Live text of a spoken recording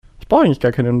brauche eigentlich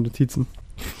gar keine Notizen.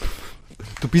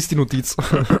 Du bist die Notiz.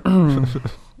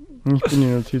 Ich bin die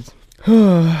Notiz.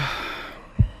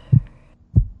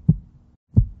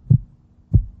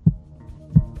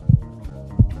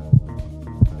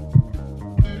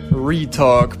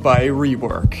 Retalk by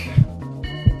Rework.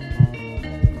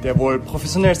 Der wohl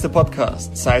professionellste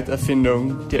Podcast seit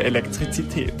Erfindung der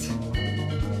Elektrizität.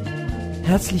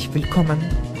 Herzlich willkommen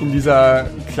In dieser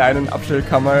kleinen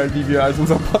Abstellkammer, die wir als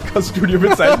unser Podcast-Studio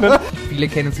bezeichnen. Viele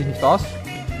kennen sich nicht aus.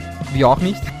 Wir auch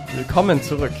nicht. Willkommen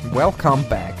zurück. Welcome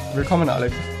back. Willkommen,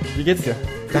 Alex. Wie geht's dir?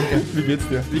 Danke. Wie geht's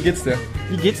dir? Wie geht's dir?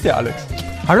 Wie geht's dir, Alex?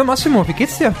 Hallo Massimo, wie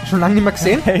geht's dir? Schon lange nicht mehr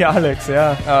gesehen? Hey, Alex,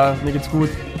 ja, mir geht's gut.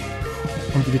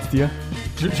 Und wie geht's dir?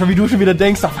 Schon wie du schon wieder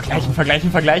denkst, ach,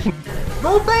 vergleichen.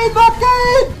 No pain, no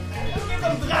gain!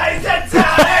 Um 3 Sätze,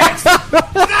 Alex!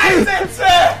 3 Sätze!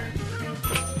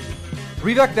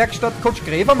 Rework Werkstatt Coach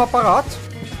Gräber am Apparat.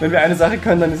 Wenn wir eine Sache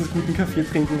können, dann ist es guten Kaffee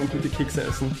trinken und gute Kekse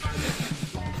essen.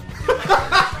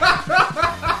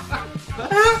 Der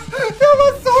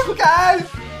war so geil!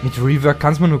 Mit Rework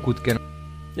kann's mir nur gut gehen.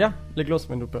 Ja, leg los,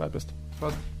 wenn du bereit bist.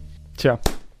 Tja.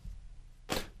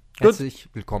 Herzlich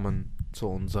willkommen zu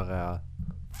unserer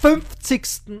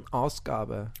 50.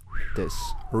 Ausgabe des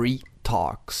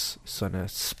Retalks. So eine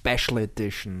Special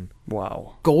Edition,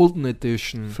 Wow. Golden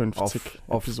Edition 50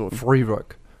 auf Episoden.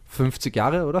 Rework. 50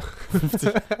 Jahre, oder?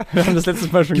 Wir haben das letztes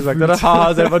Mal schon gesagt, oder?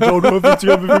 Haha, selber Joe, nur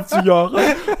 50 Jahre.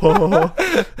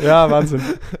 Ja, Wahnsinn.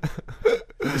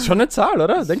 Ist schon eine Zahl,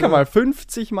 oder? Denk mal,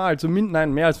 50 Mal, zumindest,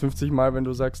 nein, mehr als 50 Mal, wenn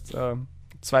du sagst,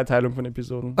 Zweiteilung von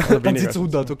Episoden. Dann sind's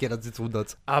 100, okay, dann sind's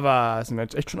 100. Aber sind wir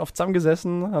jetzt echt schon oft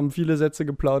zusammengesessen, haben viele Sätze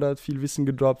geplaudert, viel Wissen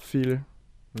gedroppt, viel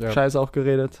Scheiß auch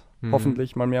geredet.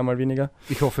 Hoffentlich, mal mehr, mal weniger.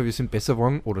 Ich hoffe, wir sind besser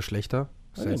geworden oder schlechter.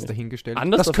 Weiß Sei ich jetzt nicht. dahingestellt.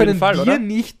 Anders das auf jeden können Fall, wir oder?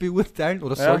 nicht beurteilen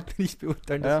oder Ja. sollten nicht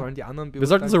beurteilen, das Ja. sollen die anderen beurteilen. Wir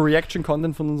sollten so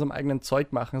Reaction-Content von unserem eigenen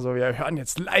Zeug machen. So, wir hören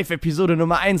jetzt Live-Episode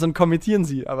Nummer 1 und kommentieren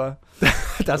sie. Aber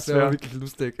das wär- wäre wirklich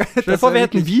lustig. bevor wir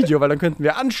hätten ein Video, weil dann könnten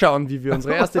wir anschauen, wie wir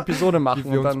unsere erste Episode machen.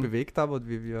 wie wir und uns dann, bewegt haben und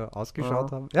wie wir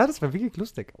ausgeschaut haben. Ja, das wäre wirklich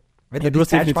lustig. Wenn Ja, du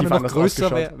hast definitiv anders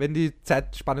ausgeschaut. wenn die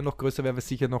Zeitspanne noch größer wäre, wäre es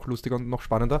sicher noch lustiger und noch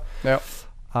spannender. Ja.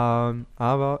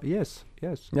 Aber yes.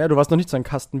 Ja, du warst noch nicht so ein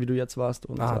Kasten, wie du jetzt warst.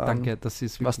 Und, Danke, das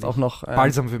ist warst wirklich auch noch.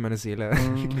 Balsam für meine Seele.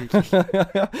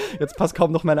 Ja, jetzt passt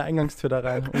kaum noch meine Eingangstür da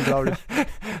rein. Unglaublich.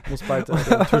 Muss bald den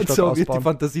Türstock So wird die ausbauen.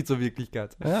 Fantasie zur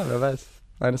Wirklichkeit. Ja, wer weiß.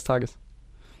 Eines Tages.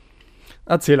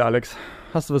 Erzähl, Alex.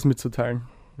 Hast du was mitzuteilen?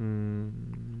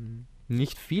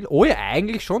 Nicht viel. Oh ja,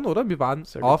 eigentlich schon, oder? Wir waren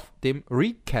Sehr gut. auf dem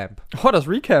Recamp. Oh, das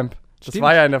Recamp. Das Stimmt.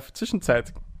 war ja in der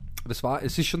Zwischenzeit.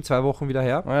 Es ist schon 2 Wochen wieder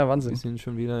her. Oh ja, Wir Wahnsinn. sind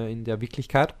schon wieder in der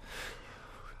Wirklichkeit.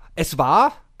 Es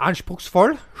war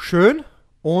anspruchsvoll, schön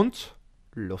und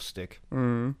lustig.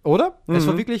 Mhm. Oder? Es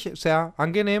war Mhm. wirklich sehr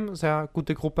angenehm, sehr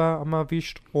gute Gruppe haben wir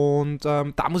erwischt. Und da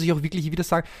muss ich auch wirklich wieder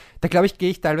sagen, da glaube ich, gehe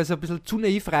ich teilweise ein bisschen zu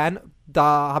naiv rein.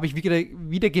 Da habe ich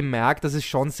wieder gemerkt, dass es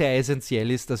schon sehr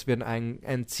essentiell ist, dass wir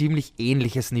ein ziemlich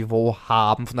ähnliches Niveau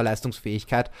haben von der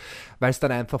Leistungsfähigkeit, weil es dann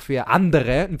einfach für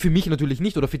andere, für mich natürlich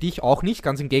nicht oder für dich auch nicht,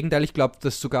 ganz im Gegenteil, ich glaube,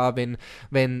 dass sogar wenn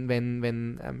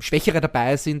Schwächere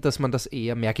dabei sind, dass man das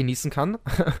eher mehr genießen kann.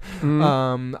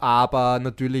 Aber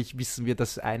natürlich wissen wir,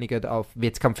 dass einige auf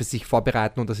Wettkampf für sich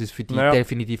vorbereiten und das ist für die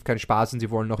definitiv kein Spaß und sie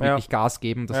wollen auch wirklich Gas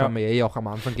geben. Das haben wir auch am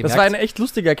Anfang gemerkt. Das war eine echt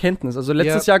lustige Erkenntnis. Also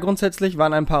letztes Jahr grundsätzlich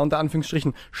waren ein paar unter Anführungsstrichen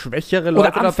schwächere Leute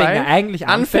Oder Anfänger, dabei. eigentlich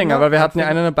Anfänger, weil wir hatten ja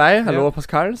einen dabei. Hallo Ja.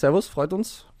 Pascal, servus, freut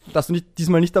uns. Dass du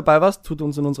diesmal nicht dabei warst, tut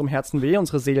uns in unserem Herzen weh,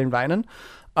 unsere Seelen weinen.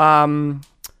 Aber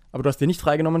du hast dir nicht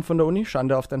freigenommen von der Uni,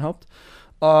 Schande auf dein Haupt.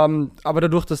 Aber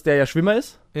dadurch, dass der ja Schwimmer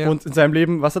ist und in seinem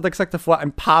Leben, was hat er gesagt, davor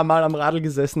ein paar Mal am Radl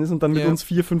gesessen ist und dann mit uns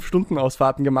 4-5 Stunden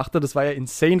Ausfahrten gemacht hat, das war ja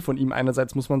insane von ihm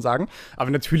einerseits, muss man sagen, aber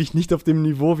natürlich nicht auf dem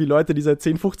Niveau wie Leute, die seit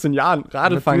 10-15 Jahren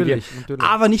Radl fahren gehen. Natürlich.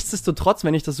 Aber nichtsdestotrotz,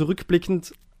 wenn ich das so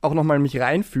rückblickend auch nochmal mich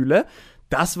reinfühle,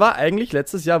 das war eigentlich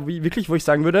letztes Jahr wirklich, wo ich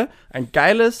sagen würde, ein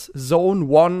geiles Zone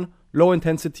 1, Low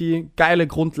Intensity, geile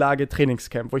Grundlage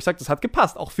Trainingscamp, wo ich sage, das hat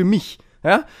gepasst, auch für mich.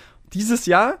 Ja? Dieses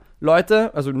Jahr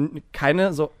Leute, also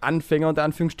keine so Anfänger unter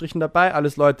Anführungsstrichen dabei,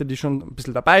 alles Leute, die schon ein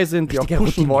bisschen dabei sind, die auch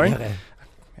pushen wollen.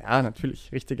 Ja,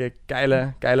 natürlich, richtige,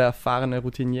 geile, erfahrene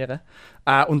Routiniere.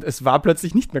 Und es war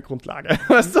plötzlich nicht mehr Grundlage,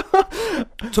 weißt du?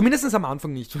 Zumindest am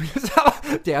Anfang nicht.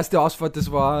 Die erste Ausfahrt,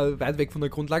 das war weit weg von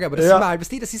der Grundlage, aber das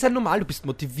ist halt normal, du bist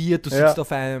motiviert, du sitzt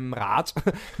auf einem Rad.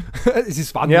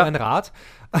 Es war nur ein Rad.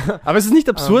 Aber es ist nicht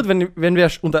absurd, wenn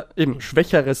wer unter eben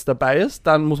Schwächeres dabei ist,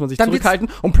 dann muss man sich zurückhalten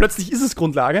und plötzlich ist es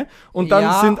Grundlage und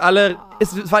dann sind alle,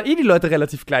 es waren die Leute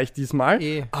relativ gleich diesmal,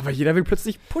 aber jeder will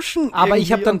plötzlich pushen. Aber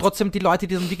ich habe dann trotzdem die Leute,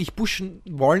 die dann wirklich pushen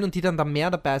wollen und die dann da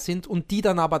mehr dabei sind und die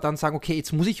dann aber dann sagen, okay, okay,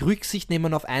 jetzt muss ich Rücksicht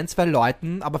nehmen auf 1, 2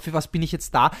 Leuten, aber für was bin ich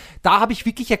jetzt da? Da habe ich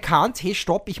wirklich erkannt, hey,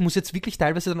 stopp, ich muss jetzt wirklich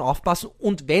teilweise dann aufpassen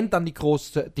und wenn dann die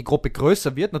Gruppe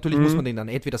größer wird, natürlich muss man den dann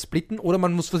entweder splitten oder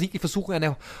man muss versuchen,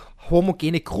 eine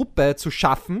homogene Gruppe zu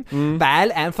schaffen,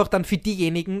 weil einfach dann für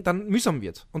diejenigen dann mühsam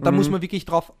wird. Und da muss man wirklich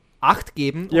drauf Acht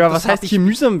geben. Ja, aber was heißt hier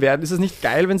mühsam werden? Ist es nicht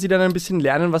geil, wenn sie dann ein bisschen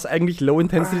lernen, was eigentlich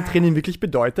Low-Intensity-Training wirklich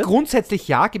bedeutet? Grundsätzlich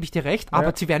ja, gebe ich dir recht,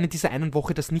 aber sie werden in dieser einen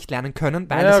Woche das nicht lernen können,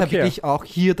 weil es ja wirklich auch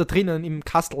hier da drinnen im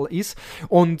Kastel ist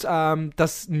und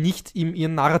das nicht in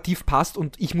ihren Narrativ passt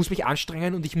und ich muss mich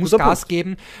anstrengen und ich muss Gas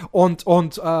geben und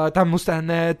dann musst du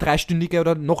eine 3-stündige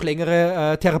oder noch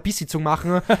längere Therapiesitzung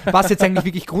machen, was jetzt eigentlich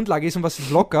wirklich Grundlage ist und was ist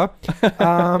locker.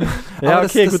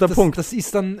 Guter Punkt. Das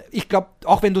ist dann, ich glaube,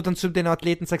 auch wenn du dann zu den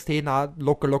Athleten sagst, hey, na,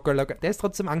 locker, der ist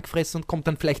trotzdem angefressen und kommt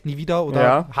dann vielleicht nie wieder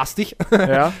oder hasst dich.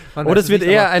 Ja. Oder es wird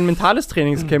eher ein mentales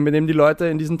Trainingscamp, in dem die Leute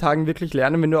in diesen Tagen wirklich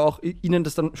lernen, wenn du auch ihnen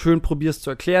das dann schön probierst zu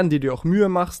erklären, die dir auch Mühe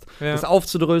machst, das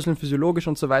aufzudröseln, physiologisch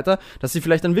und so weiter, dass sie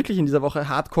vielleicht dann wirklich in dieser Woche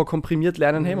hardcore komprimiert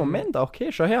lernen, hey, Moment, okay,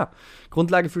 schau her.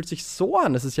 Grundlage fühlt sich so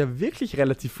an, das ist ja wirklich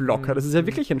relativ locker, das ist ja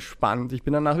wirklich entspannt. Ich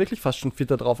bin danach wirklich fast schon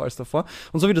fitter drauf als davor.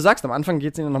 Und so wie du sagst, am Anfang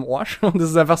geht es ihnen am Arsch und es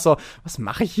ist einfach so, was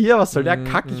mache ich hier, was soll der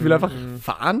Kack, ich will einfach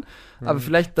fahren. Aber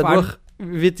vielleicht dadurch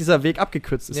wird dieser Weg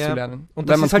abgekürzt, es zu lernen. Und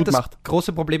das ist halt das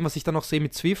große Problem, was ich dann auch sehe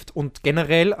mit Zwift und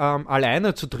generell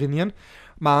alleine zu trainieren.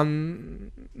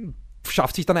 Man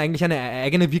schafft sich dann eigentlich eine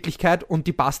eigene Wirklichkeit und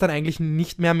die passt dann eigentlich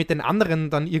nicht mehr mit den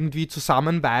anderen dann irgendwie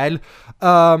zusammen, weil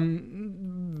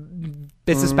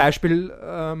bestes Beispiel,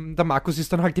 der Markus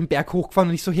ist dann halt den Berg hochgefahren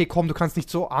und ich so, hey komm, du kannst nicht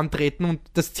so antreten und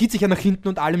das zieht sich ja nach hinten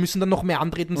und alle müssen dann noch mehr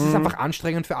antreten, das ist einfach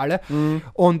anstrengend für alle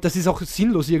und das ist auch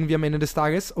sinnlos irgendwie am Ende des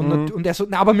Tages und er so,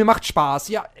 na, aber mir macht Spaß.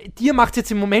 Ja, dir macht es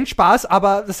jetzt im Moment Spaß,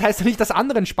 aber das heißt ja nicht, dass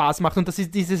anderen Spaß macht und das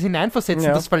ist dieses Hineinversetzen,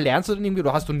 das verlernst du dann irgendwie,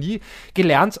 oder hast du nie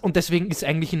gelernt und deswegen ist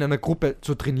eigentlich in einer Gruppe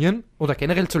zu trainieren oder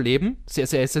generell zu leben sehr,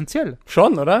 sehr essentiell.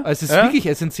 Schon, oder? Also es ist wirklich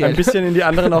essentiell. Ein bisschen in die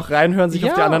anderen auch reinhören, sich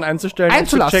auf die anderen einzustellen.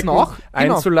 Einzulassen auch.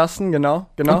 Einzulassen, genau.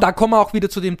 Und da kommen wir auch wieder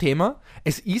zu dem Thema,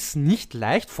 es ist nicht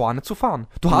leicht, vorne zu fahren.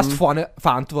 Du hast vorne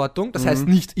Verantwortung, das heißt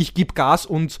nicht, ich gebe Gas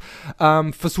und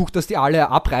versuche, dass die alle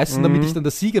abreißen, damit ich dann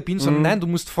der Sieger bin, sondern nein, du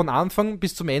musst von Anfang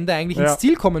bis zum Ende eigentlich ins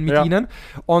Ziel kommen mit ihnen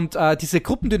und diese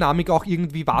Gruppendynamik auch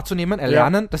irgendwie wahrzunehmen,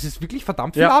 erlernen, das ist wirklich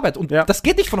verdammt viel Arbeit und das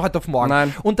geht nicht von heute auf morgen.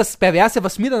 Nein. Und das Perverse,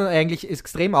 was mir dann eigentlich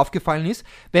extrem aufgefallen ist,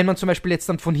 wenn man zum Beispiel jetzt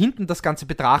dann von hinten das Ganze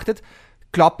betrachtet,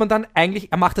 glaubt man dann eigentlich,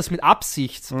 er macht das mit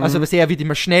Absicht. Also er wird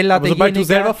immer schneller. Aber sobald du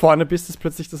selber vorne bist, ist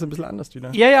plötzlich das ein bisschen anders wieder.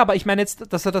 Ja, aber ich meine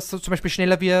jetzt, dass er das so zum Beispiel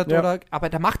schneller wird, aber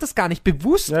der macht das gar nicht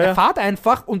bewusst. Er fährt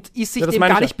einfach und ist sich dem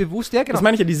gar nicht bewusst. Ja, genau. Das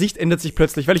meine ich ja, die Sicht ändert sich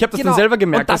plötzlich, weil ich habe das dann selber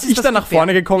gemerkt, als ich dann nach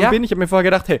vorne gekommen bin. Ich habe mir vorher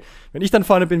gedacht, hey, wenn ich dann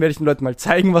vorne bin, werde ich den Leuten mal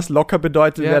zeigen, was locker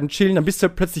bedeutet, wir werden chillen, dann bist du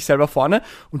plötzlich selber vorne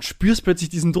und spürst plötzlich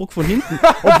diesen Druck von hinten,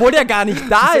 obwohl der gar nicht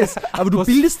da ist. Aber du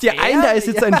bildest dir ein, da ist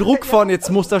jetzt ein Druck von, jetzt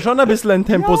muss da schon ein bisschen ein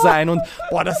Tempo sein und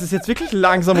boah, das ist jetzt wirklich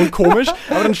langsam und komisch,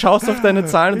 aber dann schaust du auf deine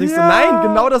Zahlen und denkst so, nein,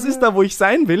 genau das ist da, wo ich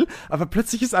sein will, aber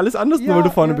plötzlich ist alles anders, nur weil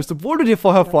du vorne bist, obwohl du dir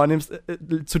vorher vornimmst,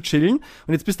 zu chillen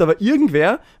und jetzt bist du aber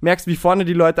irgendwer, merkst, wie vorne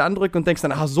die Leute andrücken und denkst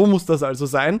dann, aha, so muss das also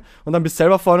sein und dann bist du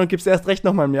selber vorne und gibst erst recht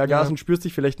nochmal mehr Gas und spürst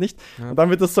dich vielleicht nicht und dann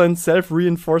wird das so ein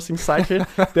self-reinforcing Cycle,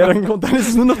 und dann ist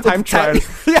es nur noch Time-Trial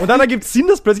und dann ergibt es Sinn,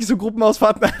 dass plötzlich so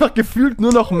Gruppenausfahrten einfach gefühlt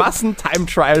nur noch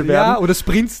Massen-Time-Trial werden. Ja, oder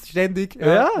Sprints ständig.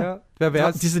 Ja.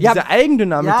 Diese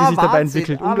Eigendynamik, die sich dabei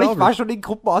entwickelt. Aber ich war schon in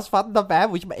Gruppenausfahrten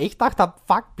dabei, wo ich mir echt gedacht habe,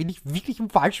 fuck, bin ich wirklich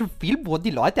im falschen Film, wo die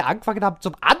Leute angefangen haben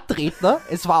zum Antreten.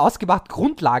 Es war ausgemacht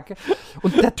Grundlage.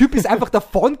 Und der Typ ist einfach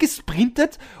davon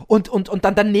gesprintet und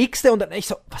dann der Nächste und dann ich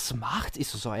so, was macht?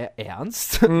 Ist so euer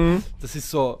Ernst? Das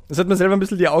ist so. Das hat mir selber ein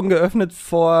bisschen die Augen geöffnet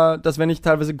vor, dass wenn ich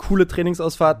teilweise coole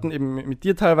Trainingsausfahrten, eben mit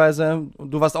dir teilweise,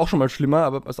 und du warst auch schon mal schlimmer,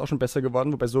 aber ist auch schon besser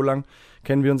geworden, wobei so lang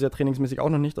kennen wir uns ja trainingsmäßig auch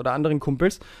noch nicht, oder anderen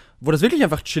Kumpels, wo das wirklich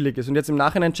einfach chillig ist. Und jetzt im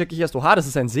Nachhinein checke ich erst, oha, das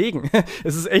ist ein Segen.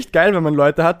 Es ist echt geil, wenn man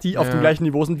Leute hat, die auf dem gleichen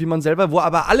Niveau sind wie man selber, wo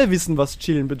aber alle wissen, was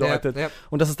chillen bedeutet.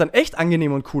 Und dass es dann echt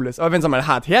angenehm und cool ist. Aber wenn es einmal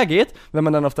hart hergeht, wenn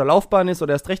man dann auf der Laufbahn ist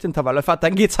oder erst recht Intervalle fährt,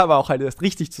 dann geht's aber auch halt erst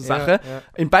richtig zur Sache.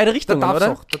 In beide Richtungen,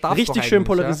 oder? Richtig schön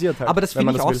polarisiert halt. Aber das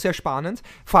finde ich auch sehr spannend.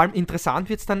 Vor allem interessant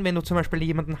wird es dann, wenn du zum Beispiel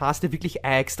jemanden hast, der wirklich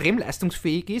extrem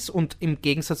leistungsfähig ist und im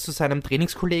Gegensatz zu seinem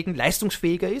Trainingskollegen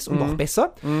leistungsfähiger ist und auch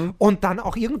besser. Und dann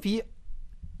auch irgendwie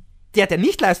der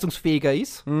nicht leistungsfähiger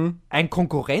ist, ein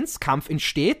Konkurrenzkampf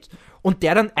entsteht und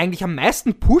der dann eigentlich am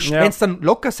meisten pusht, wenn es dann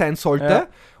locker sein sollte. Ja.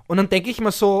 Und dann denke ich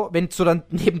mir so, wenn du dann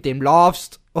neben dem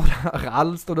laufst oder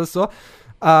radelst oder so,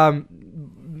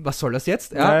 was soll das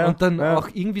jetzt? Ja, und dann ja. auch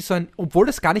irgendwie so obwohl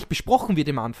das gar nicht besprochen wird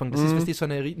am Anfang, das ist weißt du, so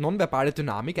eine nonverbale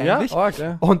Dynamik eigentlich.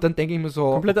 Ja. Und dann denke ich mir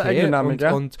so, Komplette Eigendynamik,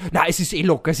 und na, es ist eh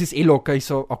locker. Ich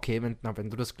so, okay, wenn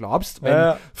du das glaubst, wenn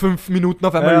Ja. 5 Minuten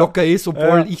auf einmal locker ist, obwohl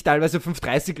Ja. ich teilweise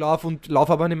 5,30 laufe und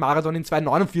laufe aber einen Marathon in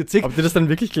 2,49. Ob die das dann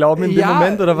wirklich glauben in dem Ja,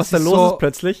 Moment oder was es da ist los so- ist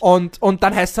plötzlich? Und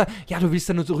dann heißt es, ja, du willst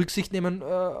ja nur so Rücksicht nehmen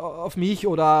auf mich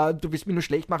oder du willst mir nur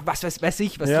schlecht machen, was weiß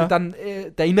ich, was Ja. du dann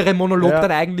der innere Monolog Ja.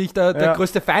 dann eigentlich der Ja.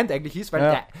 größte Feind eigentlich ist, weil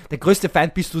Ja. der größte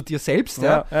Feind bist du dir selbst,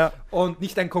 ja, Ja. und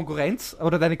nicht deine Konkurrenz.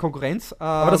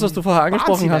 Aber das, was du vorher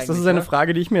angesprochen Wahnsinn hast, das ist eigentlich, eine ja.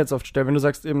 Frage, die ich mir jetzt oft stelle. Wenn du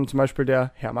sagst, eben zum Beispiel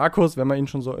der Herr Markus, wenn wir ihn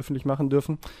schon so öffentlich machen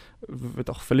dürfen, wird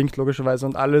auch verlinkt logischerweise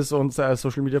und alles und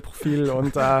Social Media Profil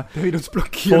und Der wird uns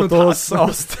blockieren Fotos und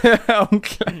aus der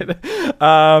Umkleide.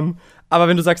 Aber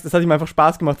wenn du sagst, es hat ihm einfach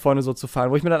Spaß gemacht, vorne so zu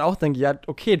fahren, wo ich mir dann auch denke, ja,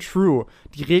 okay, true.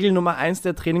 Die Regel Nummer 1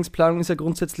 der Trainingsplanung ist ja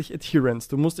grundsätzlich Adherence.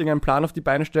 Du musst irgendeinen Plan auf die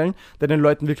Beine stellen, der den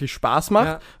Leuten wirklich Spaß macht,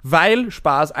 Ja. weil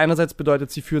Spaß einerseits bedeutet,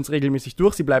 sie führen es regelmäßig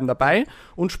durch, sie bleiben dabei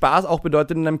und Spaß auch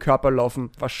bedeutet, in deinem Körper laufen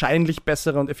wahrscheinlich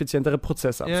bessere und effizientere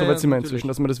Prozesse ab. Ja, Soweit sind wir natürlich. inzwischen,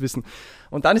 dass wir das wissen.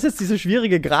 Und dann ist jetzt dieser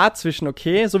schwierige Grad zwischen,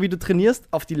 okay, so wie du trainierst,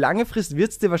 auf die lange Frist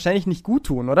wird es dir wahrscheinlich nicht gut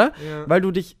tun, oder? Ja. Weil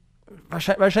du dich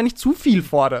wahrscheinlich zu viel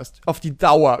forderst auf die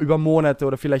Dauer über Monate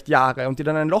oder vielleicht Jahre und dir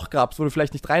dann ein Loch grabst, wo du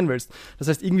vielleicht nicht rein willst. Das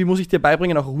heißt, irgendwie muss ich dir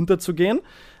beibringen, auch runterzugehen,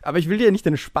 aber ich will dir nicht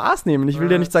den Spaß nehmen. Ich will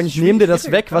dir nicht sagen, ich nehme dir das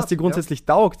weg, was dir grundsätzlich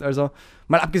taugt. Also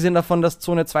mal abgesehen davon, dass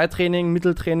Zone 2 Training,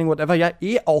 Mitteltraining, whatever, ja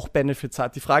auch Benefits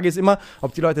hat. Die Frage ist immer,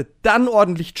 ob die Leute dann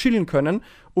ordentlich chillen können,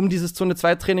 um dieses Zone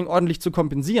 2 Training ordentlich zu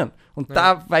kompensieren. Und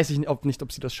da weiß ich nicht,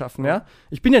 ob sie das schaffen, ja.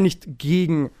 Ich bin ja nicht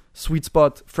gegen Sweet Spot,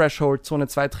 Threshold, Zone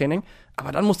 2 Training,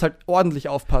 aber dann musst du halt ordentlich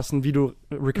aufpassen, wie du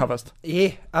recoverst.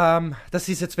 Das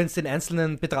ist jetzt, wenn du den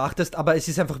Einzelnen betrachtest, aber es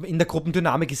ist einfach in der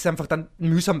Gruppendynamik ist es einfach dann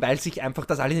mühsam, weil sich einfach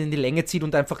das alles in die Länge zieht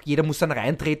und einfach jeder muss dann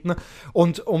reintreten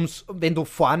und wenn du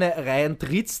vorne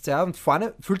reintrittst, ja, und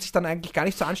vorne fühlt sich dann eigentlich gar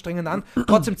nicht so anstrengend an,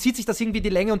 trotzdem zieht sich das irgendwie in die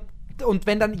Länge und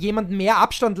wenn dann jemand mehr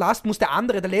Abstand lässt, muss der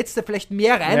andere, der Letzte, vielleicht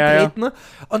mehr reintreten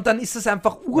und dann ist es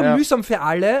einfach urmühsam für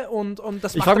alle und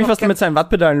das Ich macht frage mich, dann auch was da mit seinen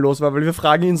Wattpedalen los war, weil wir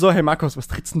fragen ihn so, hey Markus, was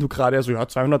trittst denn du gerade? Er so, ja,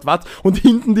 200 Watt. Und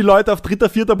hinten die Leute auf 3.,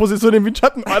 4. Position im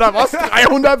Windschatten, Alter, was?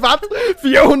 300 Watt?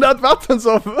 400 Watt und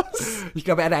so, was? Ich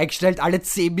glaube, er hat eingestellt alle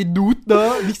 10 Minuten,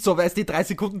 nicht so, weißt du, 3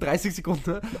 Sekunden, 30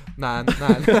 Sekunden. Nein.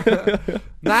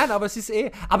 Nein, aber es ist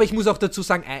aber ich muss auch dazu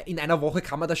sagen, in einer Woche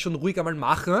kann man das schon ruhig einmal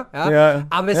machen, ja.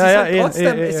 Aber es ist halt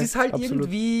trotzdem, es ist halt absolut.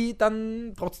 irgendwie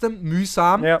dann trotzdem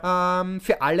mühsam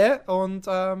für alle und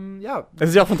Es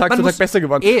ist ja auch von Tag Man zu Tag muss- besser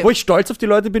geworden. Wo ich stolz auf die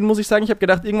Leute bin, muss ich sagen, ich habe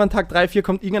gedacht, irgendwann Tag 3, 4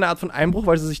 kommt irgendeine Art von Einbruch,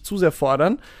 weil sie sich zu sehr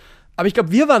fordern. Aber ich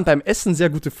glaube, wir waren beim Essen sehr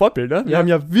gute Vorbilder. Wir haben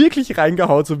ja wirklich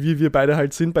reingehaut, so wie wir beide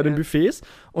halt sind bei den Buffets.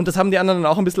 Und das haben die anderen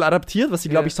dann auch ein bisschen adaptiert, was sie,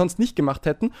 glaube ich, sonst nicht gemacht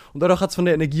hätten. Und dadurch hat es von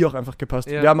der Energie auch einfach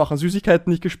gepasst. Ja. Wir haben auch an Süßigkeiten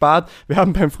nicht gespart. Wir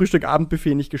haben beim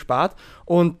Frühstück-Abendbuffet nicht gespart.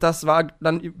 Und das war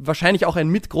dann wahrscheinlich auch ein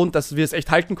Mitgrund, dass wir es echt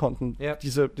halten konnten, Ja.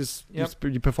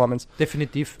 die Performance.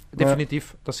 Definitiv.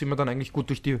 Da sind wir dann eigentlich gut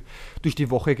durch die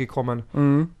Woche gekommen.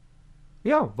 Mhm.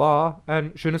 Ja, war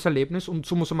ein schönes Erlebnis und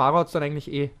summa summarum hat es dann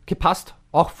eigentlich gepasst,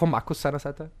 auch von Markus seiner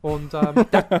Seite. Und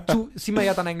dazu sind wir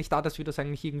ja dann eigentlich da, dass wir das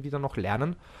eigentlich irgendwie dann noch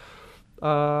lernen.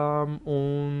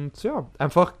 Und ja,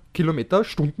 einfach Kilometer,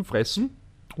 Stunden fressen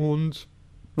und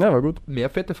Ja, war gut. mehr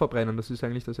Fette verbrennen. Das ist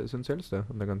eigentlich das Essentiellste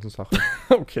an der ganzen Sache.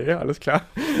 Okay, alles klar.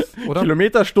 Oder?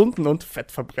 Kilometer, Stunden und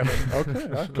Fett verbrennen. Okay,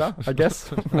 ja, klar. I guess.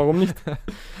 Warum nicht?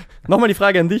 Nochmal die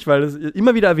Frage an dich, weil das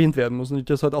immer wieder erwähnt werden muss und ich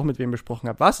das heute auch mit wem besprochen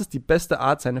habe. Was ist die beste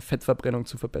Art, seine Fettverbrennung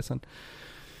zu verbessern?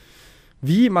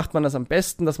 Wie macht man das am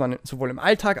besten, dass man sowohl im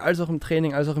Alltag als auch im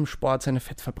Training, als auch im Sport seine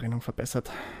Fettverbrennung verbessert?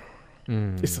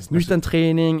 Ist das nüchtern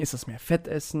Training? Ist das mehr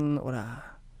Fettessen? Oder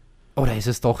ist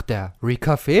es doch der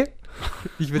Recafé?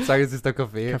 Ich würde sagen, es ist der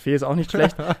Kaffee. Kaffee ist auch nicht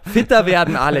schlecht. Fitter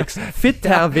werden, Alex.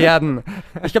 Fitter werden.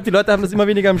 Ich glaube, die Leute haben das immer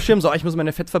weniger am Schirm. So, ich muss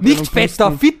meine Fettverbrennung Nicht fetter,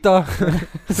 boosten. fitter.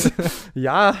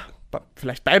 Ja,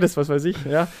 vielleicht beides, was weiß ich.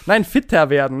 Ja. Nein, fitter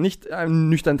werden, nicht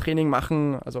nüchtern Training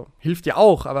machen, also hilft ja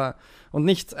auch, aber und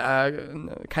nicht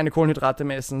keine Kohlenhydrate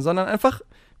mehr essen, sondern einfach,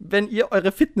 wenn ihr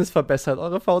eure Fitness verbessert,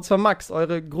 eure VO2 Max,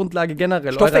 eure Grundlage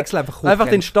generell, Stoffwechsel einfach hochrennt. einfach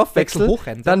den Stoffwechsel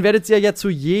hochrennt, dann werdet ihr ja zu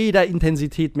jeder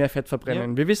Intensität mehr Fett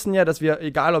verbrennen. Ja. Wir wissen ja, dass wir,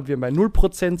 egal ob wir bei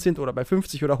 0% sind oder bei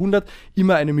 50 oder 100,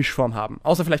 immer eine Mischform haben.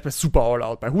 Außer vielleicht bei Super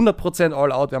All-Out. Bei 100%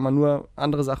 All-Out werden wir nur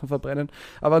andere Sachen verbrennen.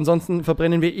 Aber ansonsten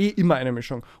verbrennen wir immer eine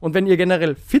Mischung. Und wenn ihr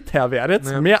generell fitter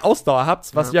werdet, mehr Ausdauer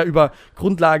habt, was ja über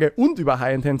Grundlage und über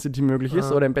High Intensity möglich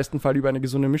ist, oder im besten Fall über eine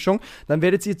gesunde Mischung, dann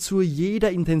werdet ihr zu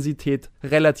jeder Intensität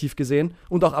relativ gesehen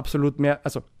und auch absolut mehr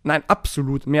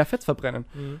Fett verbrennen.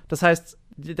 Das heißt,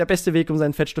 der beste Weg, um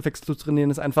seinen Fettstoffwechsel zu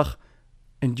trainieren, ist einfach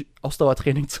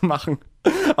Ausdauertraining zu machen.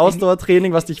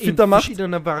 Ausdauertraining, was dich fitter macht. In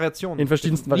verschiedenen Variationen. In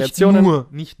verschiedensten Variationen.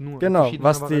 Nicht nur. Genau,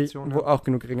 was Variationen, wo auch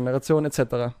genug Regeneration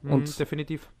etc.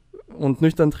 definitiv. Und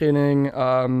Nüchtern-Training,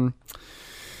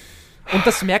 Und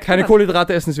das merkt keine man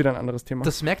Kohlenhydrate essen ist wieder ein anderes Thema.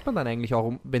 Das merkt man dann eigentlich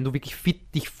auch, wenn du wirklich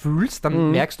fit dich fühlst,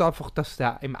 dann merkst du einfach, dass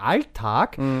im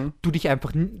Alltag du dich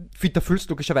einfach fitter fühlst,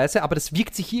 logischerweise, aber das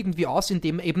wirkt sich irgendwie aus,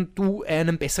 indem eben du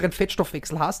einen besseren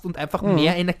Fettstoffwechsel hast und einfach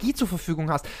mehr Energie zur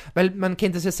Verfügung hast. Weil man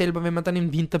kennt es ja selber, wenn man dann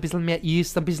im Winter ein bisschen mehr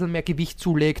isst, ein bisschen mehr Gewicht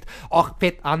zulegt, auch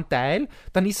Fettanteil,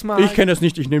 dann ist man... Ich kenne das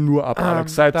nicht, ich nehme nur ab,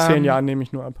 Alex. Seit 10 Jahren nehme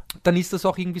ich nur ab. Dann ist das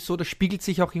auch irgendwie so, das spiegelt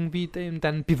sich auch irgendwie in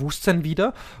dein Bewusstsein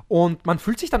wieder und man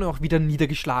fühlt sich dann auch wieder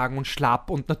niedergeschlagen und schlapp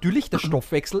und natürlich der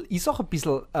Stoffwechsel ist auch ein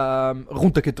bisschen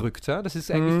runtergedrückt. Ja? Das ist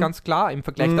eigentlich ganz klar im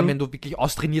Vergleich dann, wenn du wirklich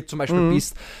austrainiert zum Beispiel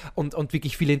bist und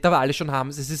wirklich viele Intervalle schon haben,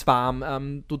 es ist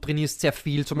warm, du trainierst sehr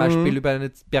viel zum Beispiel über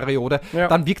eine Periode,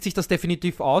 dann wirkt sich das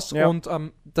definitiv aus und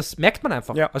das merkt man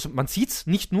einfach. Also man sieht es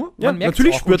nicht nur, man merkt es auch.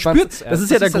 Natürlich spürt man es. Das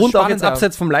ist ja der Grund auch jetzt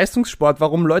abseits vom Leistungssport,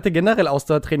 warum Leute generell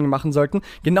Ausdauertraining machen sollten,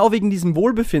 genau wegen diesem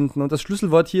Wohlbefinden und das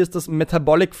Schlüsselwort hier ist das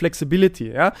Metabolic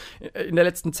Flexibility. Ja? In der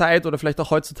letzten Zeit oder vielleicht auch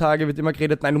heutzutage wird immer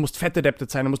geredet, nein, du musst fettadapted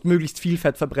sein, du musst möglichst viel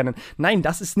Fett verbrennen. Nein,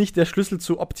 das ist nicht der Schlüssel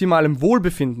zu optimalem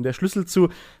Wohlbefinden. Der Schlüssel zu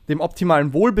dem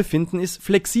optimalen Wohlbefinden ist,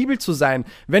 flexibel zu sein.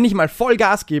 Wenn ich mal voll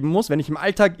Gas geben muss, wenn ich im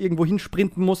Alltag irgendwo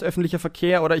hinsprinten muss, öffentlicher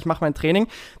Verkehr oder ich mache mein Training,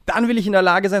 dann will ich in der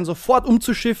Lage sein, sofort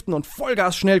umzuschiften und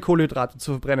Vollgas schnell Kohlenhydrate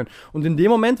zu verbrennen. Und in dem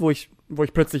Moment, wo ich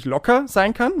plötzlich locker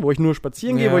sein kann, wo ich nur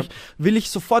spazieren gehe, will ich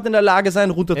sofort in der Lage sein,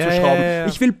 runterzuschrauben. Ja.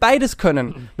 Ich will beides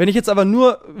können. Wenn ich jetzt aber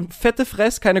nur Fette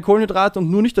fress, keine Kohlenhydrate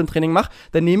und nur nüchtern Training mache,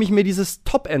 dann nehme ich mir dieses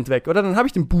Top-End weg, oder? Dann habe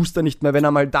ich den Booster nicht mehr, wenn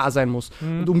er mal da sein muss.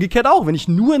 Und umgekehrt auch, wenn ich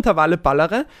nur Intervalle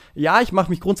ballere, ja, ich mache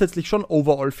mich grundsätzlich schon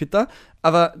overall fitter,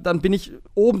 aber dann bin ich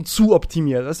oben zu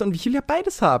optimiert. Weißt du? Und ich will ja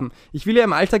beides haben. Ich will ja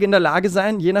im Alltag in der Lage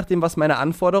sein, je nachdem, was meine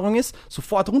Anforderung ist,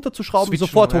 sofort runterzuschrauben,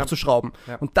 sofort hochzuschrauben.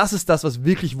 Ja. Und das ist das, was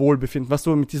wirklich Wohlbefinden, was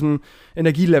du mit diesem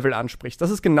Energielevel ansprichst.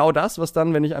 Das ist genau das, was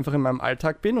dann, wenn ich einfach in meinem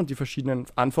Alltag bin und die verschiedenen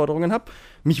Anforderungen habe,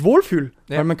 mich wohlfühle,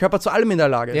 weil mein Körper zu allem in der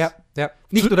Lage ist. Ja.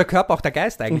 Nicht nur der Körper, auch der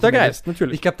Geist eigentlich. Und der Geist,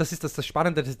 natürlich. Ich glaube, das ist das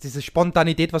Spannende, diese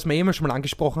Spontanität, was wir immer schon mal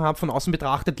angesprochen haben, von außen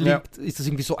betrachtet liegt, ist das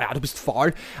irgendwie so, ja, du bist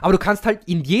faul. Aber du kannst halt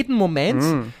in jedem Moment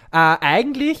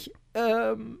eigentlich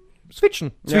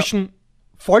switchen zwischen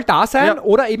voll da sein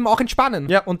oder eben auch entspannen.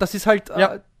 Ja. Und das ist halt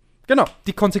genau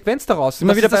die Konsequenz daraus. Sind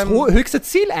wir wieder das höchste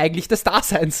Ziel eigentlich des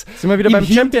Daseins. Sind wir wieder beim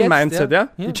Champion-Mindset, ja?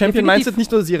 Die Champion-Mindset,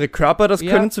 nicht nur, dass ihre Körper das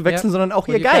können zu wechseln, sondern auch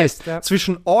ihr Geist.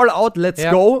 Zwischen all out, let's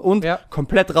go und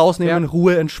komplett rausnehmen,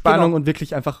 Ruhe, Entspannung und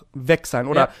wirklich einfach weg sein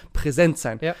oder präsent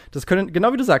sein. Ja. Das können,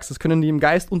 genau wie du sagst, das können die im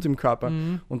Geist und im Körper.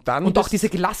 Und auch diese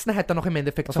Gelassenheit dann auch im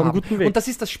Endeffekt zu haben. Und das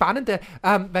ist das Spannende,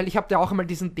 weil ich habe ja auch einmal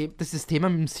dieses Thema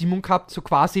mit dem Simon gehabt, so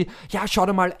quasi, ja, schau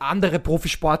dir mal andere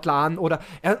Profisportler an oder,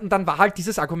 und dann war halt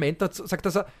dieses Argument, sagt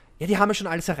er so, ja, die haben ja schon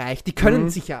alles erreicht, die können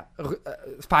sich ja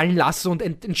fallen lassen und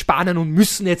entspannen und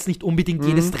müssen jetzt nicht unbedingt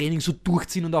jedes Training so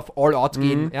durchziehen und auf All-Out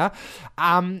gehen. Ja?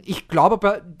 Ich glaube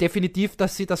aber definitiv,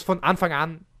 dass sie das von Anfang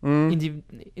an in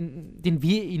die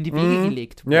Wege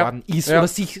gelegt worden ist oder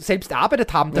sich selbst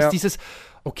erarbeitet haben, dass dieses,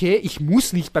 okay, ich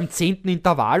muss nicht beim 10.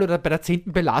 Intervall oder bei der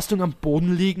 10. Belastung am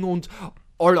Boden liegen und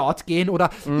all out gehen oder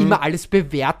immer alles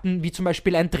bewerten, wie zum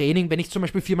Beispiel ein Training, wenn ich zum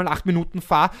Beispiel 4x8 Minuten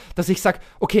fahre, dass ich sage,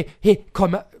 okay, hey,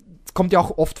 komm, es kommt ja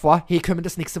auch oft vor, hey, können wir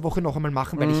das nächste Woche noch einmal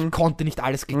machen, weil ich konnte nicht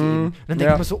alles gegeben. Und dann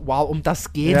denke ich mir so, wow, um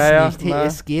das geht es nicht. Hey,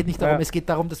 es geht nicht darum, es geht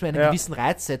darum, dass wir einen gewissen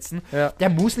Reiz setzen. Ja. Der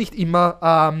muss nicht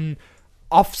immer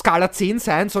auf Skala 10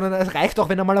 sein, sondern es reicht auch,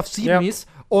 wenn er mal auf 7 ist.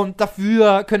 Und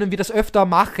dafür können wir das öfter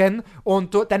machen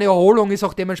und deine Erholung ist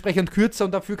auch dementsprechend kürzer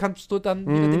und dafür kannst du dann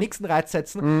wieder den nächsten Reiz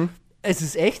setzen. Es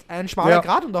ist echt ein schmaler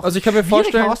Grad und auch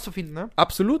schwierig herauszufinden. Ne?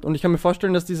 Absolut. Und ich kann mir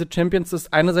vorstellen, dass diese Champions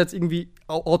das einerseits irgendwie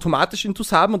automatisch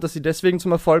intus haben und dass sie deswegen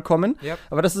zum Erfolg kommen. Yep.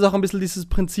 Aber das ist auch ein bisschen dieses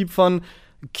Prinzip von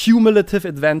Cumulative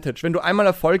Advantage. Wenn du einmal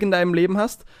Erfolg in deinem Leben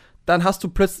hast, dann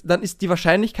ist die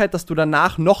Wahrscheinlichkeit, dass du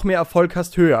danach noch mehr Erfolg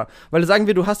hast, höher. Weil sagen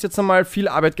wir, du hast jetzt einmal viel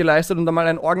Arbeit geleistet und dann mal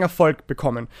einen Orgenerfolg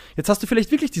bekommen. Jetzt hast du vielleicht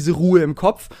wirklich diese Ruhe im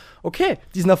Kopf. Okay,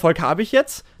 diesen Erfolg habe ich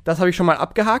jetzt, das habe ich schon mal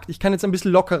abgehakt, ich kann jetzt ein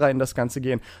bisschen lockerer in das Ganze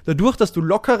gehen. Dadurch, dass du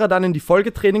lockerer dann in die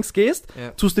Folgetrainings gehst,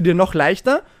 tust du dir noch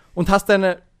leichter und hast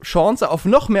deine Chance auf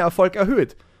noch mehr Erfolg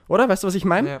erhöht. Oder? Weißt du, was ich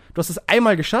meine? Ja. Du hast es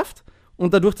einmal geschafft.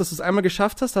 Und dadurch, dass du es einmal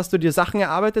geschafft hast, hast du dir Sachen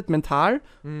erarbeitet, mental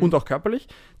und auch körperlich,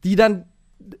 die dann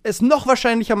es noch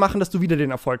wahrscheinlicher machen, dass du wieder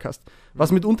den Erfolg hast.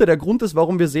 Was mitunter der Grund ist,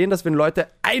 warum wir sehen, dass wenn Leute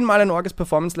einmal ein orges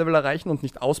Performance-Level erreichen und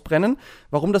nicht ausbrennen,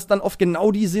 warum das dann oft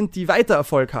genau die sind, die weiter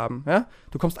Erfolg haben. Ja?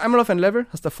 Du kommst einmal auf ein Level,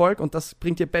 hast Erfolg und das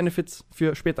bringt dir Benefits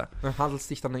für später. Du handelst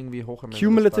dich dann irgendwie hoch.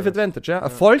 Cumulative Advantage, ja.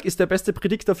 Erfolg ist der beste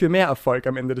Prädiktor für mehr Erfolg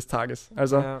am Ende des Tages.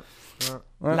 Also, ja.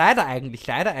 Leider eigentlich,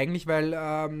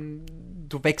 weil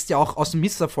du wächst ja auch aus dem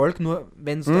Misserfolg, nur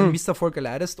wenn du einen Misserfolg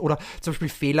erleidest oder zum Beispiel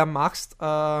Fehler machst,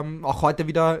 auch heute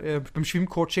wieder beim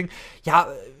Schwimmcoaching, ja,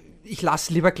 ich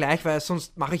lasse lieber gleich, weil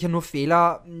sonst mache ich ja nur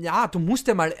Fehler. Ja, du musst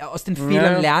ja mal aus den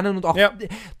Fehlern lernen und auch,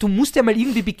 du musst ja mal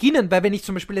irgendwie beginnen, weil wenn ich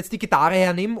zum Beispiel jetzt die Gitarre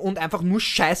hernehme und einfach nur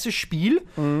Scheiße spiele,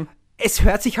 es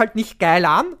hört sich halt nicht geil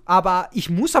an, aber ich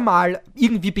muss einmal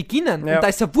irgendwie beginnen. Und da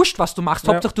ist ja wurscht, was du machst.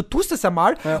 Hauptsache, du tust es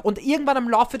einmal und irgendwann im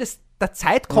Laufe der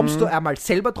Zeit kommst du einmal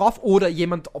selber drauf oder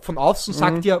jemand von außen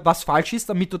sagt dir, was falsch ist,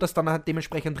 damit du das dann halt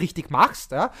dementsprechend richtig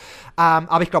machst. Ja?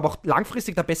 Aber ich glaube auch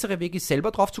langfristig der bessere Weg ist, selber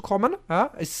drauf zu kommen.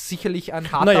 Ja? Ist sicherlich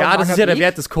ein harter Naja, das ist ja der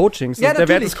Wert des Coachings. Ja, der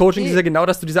Wert des Coachings ist ja genau,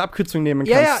 dass du diese Abkürzung nehmen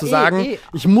kannst. Zu sagen,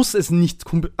 ich muss es nicht,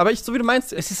 aber so wie du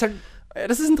meinst, es ist halt.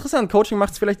 Das ist interessant. Coaching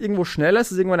macht es vielleicht irgendwo schneller,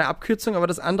 es ist irgendwo eine Abkürzung, aber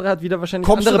das andere hat wieder wahrscheinlich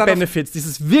andere Benefits.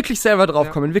 Dieses wirklich selber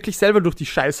draufkommen, wirklich selber durch die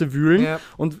Scheiße wühlen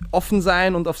und offen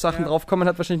sein und auf Sachen draufkommen,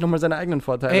 hat wahrscheinlich nochmal seine eigenen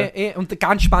Vorteile. Und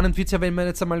ganz spannend wird es ja, wenn wir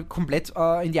jetzt einmal komplett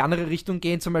in die andere Richtung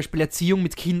gehen, zum Beispiel Erziehung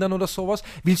mit Kindern oder sowas.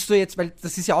 Willst du jetzt, weil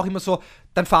das ist ja auch immer so,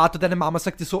 dein Vater, deine Mama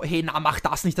sagt dir so, hey, na, mach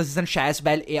das nicht, das ist ein Scheiß,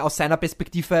 weil er aus seiner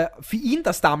Perspektive für ihn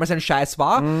das damals ein Scheiß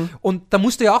war. Und da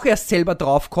musst du ja auch erst selber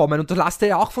draufkommen und du lässt dir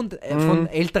ja auch von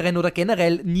Älteren oder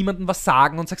generell niemandem was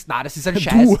sagen und sagst, na, das ist ein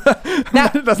Scheiß. Du.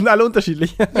 Das sind alle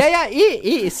unterschiedlich.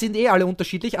 Es sind alle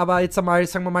unterschiedlich, aber jetzt einmal,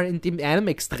 sagen wir mal, in dem einem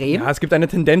Extrem. Ja, es gibt eine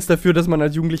Tendenz dafür, dass man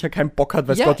als Jugendlicher keinen Bock hat,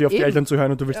 weiß Gott, wie auf die Eltern zu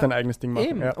hören und du willst dein eigenes Ding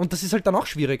machen. Ja. Und das ist halt dann auch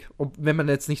schwierig, wenn man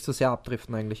jetzt nicht so sehr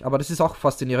abdriften eigentlich. Aber das ist auch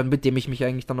faszinierend, mit dem ich mich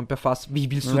eigentlich dann befasse. Wie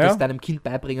willst du das deinem Kind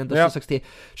beibringen, dass du sagst, hey,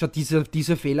 schau,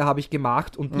 diese Fehler habe ich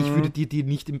gemacht und ich würde dir die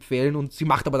nicht empfehlen und sie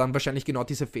macht aber dann wahrscheinlich genau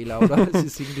diese Fehler, oder? Es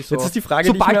ist irgendwie so. Jetzt ist die Frage,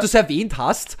 sobald du es erwähnt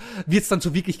hast, wird es dann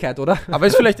zur Wirklichkeit, oder? Aber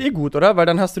ist vielleicht gut, oder? Weil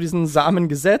dann hast du diesen Samen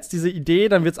gesetzt, diese Idee,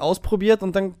 dann wird es ausprobiert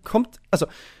und dann kommt, also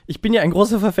ich bin ja ein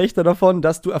großer Verfechter davon,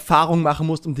 dass du Erfahrung machen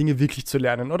musst, um Dinge wirklich zu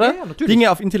lernen, oder? Ja, natürlich. Dinge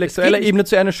auf intellektueller Ebene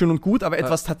zu lernen, schön und gut, aber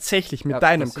etwas tatsächlich mit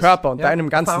deinem Körper und deinem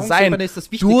ganzen Sein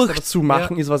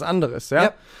durchzumachen, ist was anderes,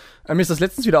 ja? Mir ist das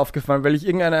letztens wieder aufgefallen, weil ich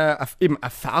irgendeine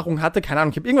Erfahrung hatte, keine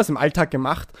Ahnung, ich habe irgendwas im Alltag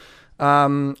gemacht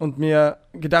und mir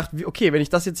gedacht, okay, wenn ich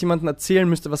das jetzt jemandem erzählen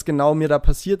müsste, was genau mir da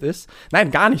passiert ist.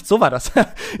 Nein, gar nicht, so war das.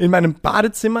 In meinem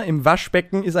Badezimmer, im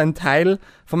Waschbecken, ist ein Teil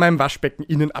von meinem Waschbecken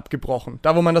innen abgebrochen.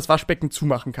 Da, wo man das Waschbecken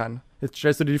zumachen kann. Jetzt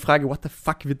stellst du dir die Frage, what the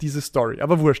fuck wird diese Story?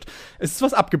 Aber wurscht. Es ist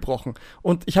was abgebrochen.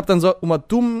 Und ich habe dann so immer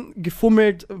dumm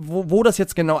gefummelt, wo das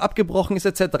jetzt genau abgebrochen ist,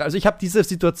 etc. Also ich habe diese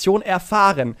Situation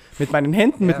erfahren. Mit meinen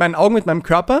Händen, mit meinen Augen, mit meinem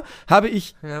Körper habe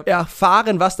ich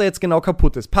erfahren, was da jetzt genau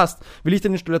kaputt ist. Passt. Will ich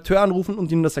den Installateur anrufen und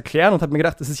ihm das erklären und habe mir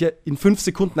gedacht, das ist ja in 5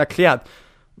 Sekunden erklärt.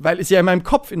 Weil es ja in meinem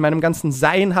Kopf, in meinem ganzen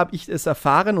Sein habe ich es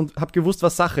erfahren und habe gewusst,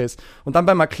 was Sache ist. Und dann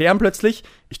beim Erklären plötzlich,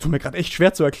 ich tue mir gerade echt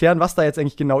schwer zu erklären, was da jetzt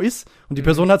eigentlich genau ist. Und die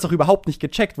Person hat es auch überhaupt nicht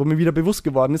gecheckt, wo mir wieder bewusst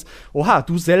geworden ist, oha,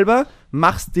 du selber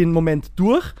machst den Moment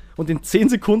durch und in 10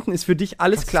 Sekunden ist für dich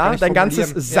alles klar, dein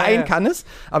ganzes Sein kann es.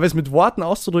 Aber es mit Worten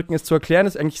auszudrücken, es zu erklären,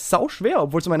 ist eigentlich sau schwer,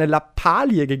 obwohl es um eine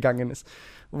Lappalie gegangen ist.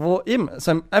 Wo eben, es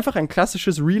ist einfach ein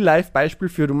klassisches Real-Life-Beispiel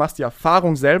für, du machst die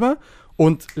Erfahrung selber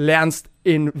und lernst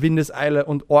in Windeseile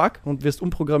und Org und wirst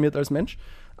umprogrammiert als Mensch.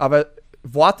 Aber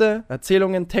Worte,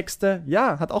 Erzählungen, Texte,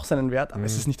 ja, hat auch seinen Wert, aber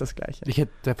es ist nicht das Gleiche.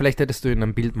 Vielleicht hättest du in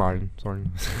einem Bild malen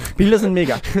sollen. Bilder sind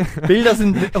mega. Bilder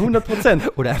sind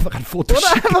 100%. Oder einfach ein Foto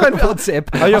schicken auf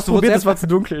WhatsApp. Habe ich auch probiert, das war zu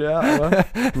dunkel, ja. Aber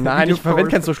nein, ich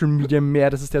verwende kein Social Media mehr,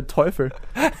 das ist der Teufel.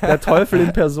 Der Teufel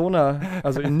in Persona,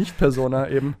 also in Nicht-Persona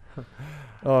eben.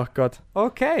 Oh Gott.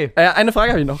 Okay. Eine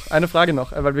Frage habe ich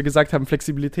noch, weil wir gesagt haben,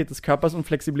 Flexibilität des Körpers und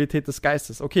Flexibilität des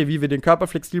Geistes. Okay, wie wir den Körper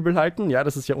flexibel halten, ja,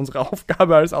 das ist ja unsere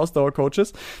Aufgabe als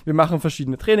Ausdauercoaches. Wir machen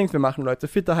verschiedene Trainings, wir machen Leute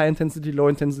fitter, High Intensity, Low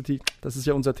Intensity, das ist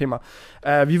ja unser Thema.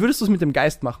 Wie würdest du es mit dem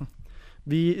Geist machen?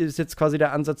 Wie ist jetzt quasi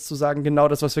der Ansatz zu sagen, genau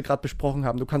das, was wir gerade besprochen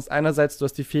haben? Du kannst einerseits, du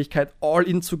hast die Fähigkeit, all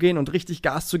in zu gehen und richtig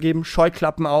Gas zu geben,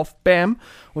 Scheuklappen auf, bam.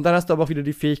 Und dann hast du aber auch wieder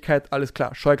die Fähigkeit, alles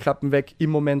klar, Scheuklappen weg,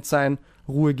 im Moment sein,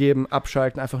 Ruhe geben,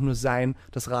 abschalten, einfach nur sein,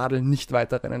 das Radl nicht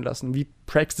weiterrennen lassen. Wie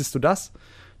praxist du das,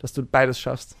 dass du beides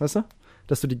schaffst, weißt du?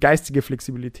 Dass du die geistige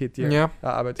Flexibilität dir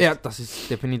erarbeitest. Ja, das ist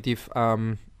definitiv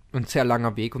ein sehr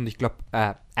langer Weg und ich glaube,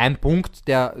 ein Punkt,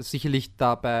 der sicherlich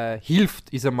dabei hilft,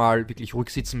 ist einmal wirklich ruhig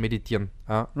sitzen, meditieren.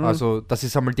 Ja? Also das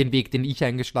ist einmal den Weg, den ich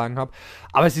eingeschlagen habe.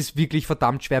 Aber es ist wirklich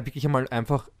verdammt schwer, wirklich einmal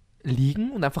einfach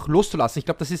liegen und einfach loszulassen. Ich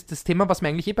glaube, das ist das Thema, was wir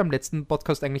eigentlich beim letzten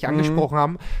Podcast eigentlich angesprochen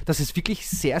haben, dass es wirklich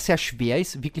sehr, sehr schwer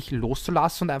ist, wirklich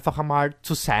loszulassen und einfach einmal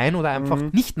zu sein oder einfach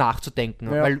nicht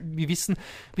nachzudenken. Ja. Weil wir wissen,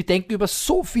 wir denken über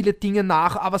so viele Dinge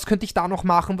nach, was könnte ich da noch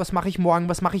machen, was mache ich morgen,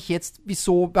 was mache ich jetzt,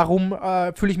 wieso, warum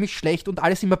fühle ich mich schlecht und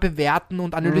alles immer bewerten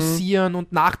und analysieren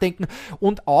und nachdenken.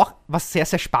 Und auch, was sehr,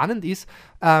 sehr spannend ist,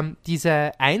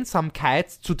 diese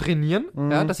Einsamkeit zu trainieren,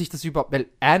 ja, dass ich das überhaupt, weil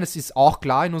eines ist auch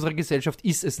klar, in unserer Gesellschaft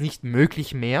ist es nicht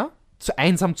möglich mehr, zu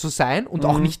einsam zu sein und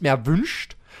auch nicht mehr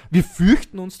erwünscht. Wir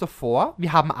fürchten uns davor,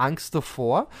 wir haben Angst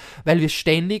davor, weil wir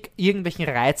ständig irgendwelchen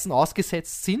Reizen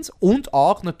ausgesetzt sind und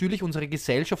auch natürlich unsere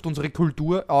Gesellschaft, unsere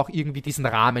Kultur auch irgendwie diesen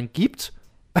Rahmen gibt,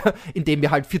 indem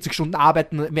wir halt 40 Stunden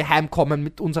arbeiten, wir heimkommen,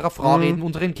 mit unserer Frau reden,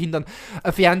 unseren Kindern,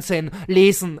 Fernsehen,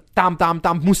 lesen,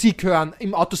 Musik hören,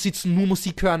 im Auto sitzen, nur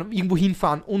Musik hören, irgendwo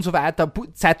hinfahren und so weiter,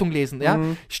 Zeitung lesen, ja,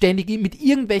 ständig mit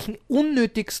irgendwelchen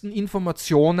unnötigsten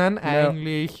Informationen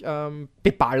eigentlich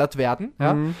beballert werden.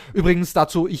 Ja. Übrigens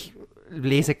dazu, ich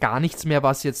lese gar nichts mehr,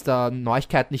 was jetzt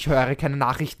Neuigkeiten, ich höre keine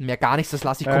Nachrichten mehr, gar nichts, das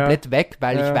lasse ich komplett weg,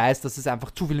 weil ich weiß, dass es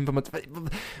einfach zu viel Information,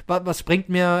 was bringt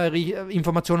mir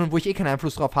Informationen, wo ich keinen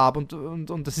Einfluss drauf habe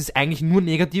und das ist eigentlich nur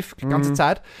negativ die ganze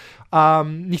Zeit.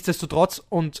 Nichtsdestotrotz,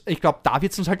 und ich glaube, da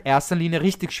wird es uns halt in erster Linie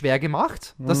richtig schwer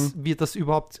gemacht, dass wir das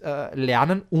überhaupt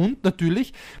lernen und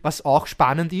natürlich, was auch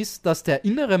spannend ist, dass der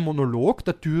innere Monolog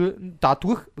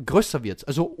dadurch größer wird.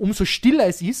 Also umso stiller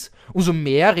es ist, umso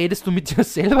mehr redest du mit dir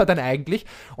selber dann eigentlich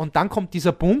und dann kommt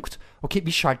dieser Punkt, okay,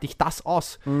 wie schalte ich das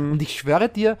aus? Und ich schwöre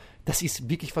dir, das ist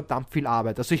wirklich verdammt viel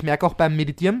Arbeit. Also ich merke auch beim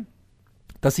Meditieren,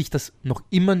 dass ich das noch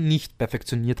immer nicht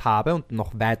perfektioniert habe und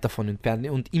noch weit davon entfernt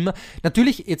und immer,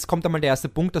 natürlich, jetzt kommt einmal der erste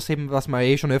Punkt, das eben, was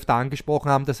wir schon öfter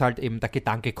angesprochen haben, dass halt eben der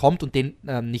Gedanke kommt und den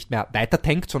nicht mehr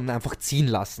weiterdenkt, sondern einfach ziehen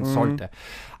lassen sollte.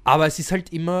 Aber es ist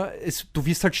halt immer, du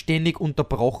wirst halt ständig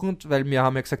unterbrochen, weil wir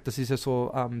haben ja gesagt, das ist ja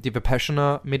so die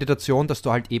Vipassana-Meditation, dass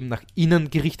du halt eben nach innen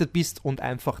gerichtet bist und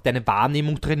einfach deine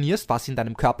Wahrnehmung trainierst, was in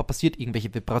deinem Körper passiert,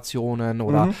 irgendwelche Vibrationen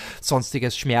oder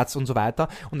sonstiges, Schmerz und so weiter.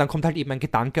 Und dann kommt halt eben ein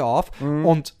Gedanke auf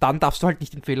und dann darfst du halt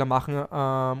nicht den Fehler machen,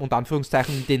 unter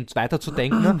Anführungszeichen, den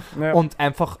weiterzudenken und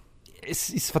einfach es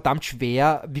ist verdammt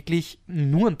schwer, wirklich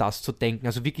nur an das zu denken,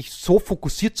 also wirklich so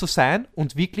fokussiert zu sein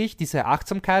und wirklich diese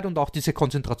Achtsamkeit und auch diese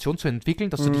Konzentration zu entwickeln,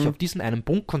 dass du dich auf diesen einen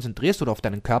Punkt konzentrierst oder auf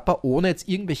deinen Körper, ohne jetzt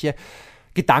irgendwelche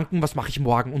Gedanken, was mache ich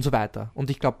morgen und so weiter. Und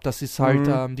ich glaube, das ist halt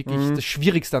wirklich das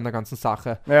Schwierigste an der ganzen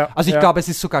Sache. Ja, also ich glaube, es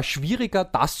ist sogar schwieriger,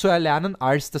 das zu erlernen,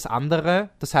 als das andere.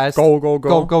 Das heißt,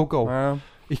 go. Ja.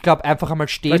 Ich glaube, einfach einmal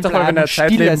stehen bleiben, wenn der Zeit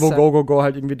leben, wo Go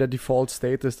halt irgendwie der Default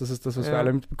State ist. Das ist das, was wir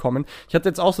alle mitbekommen. Ich hatte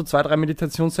jetzt auch so 2-3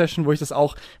 Meditationssessions, wo ich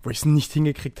es nicht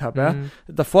hingekriegt habe. Ja?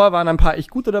 Davor waren ein paar echt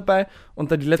gute dabei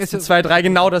und dann die letzten 2-3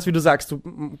 genau das, wie du sagst.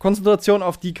 Konzentration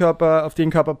auf den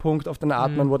Körperpunkt, auf deine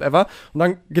Atmen, whatever. Und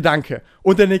dann Gedanke.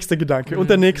 Und der nächste Gedanke. Und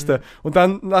der nächste. Und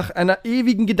dann nach einer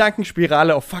ewigen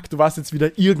Gedankenspirale, oh fuck, du warst jetzt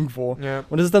wieder irgendwo. Ja.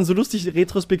 Und es ist dann so lustig,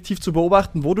 retrospektiv zu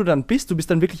beobachten, wo du dann bist. Du bist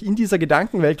dann wirklich in dieser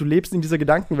Gedankenwelt, du lebst in dieser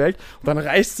Gedankenwelt und dann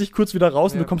reißt sich kurz wieder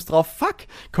raus und du kommst drauf, fuck,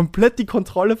 komplett die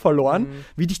Kontrolle verloren,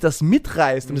 wie dich das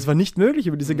mitreißt. Und es war nicht möglich,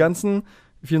 über diese ganzen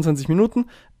 24 Minuten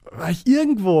war ich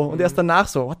irgendwo und erst danach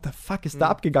so, what the fuck ist da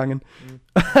abgegangen?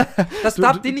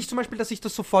 Da bin ich zum Beispiel, dass ich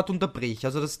das sofort unterbreche.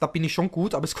 Also da bin ich schon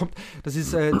gut, aber das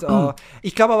ist halt,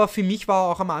 ich glaube aber für mich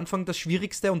war auch am Anfang das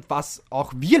Schwierigste und was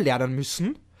auch wir lernen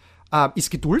müssen,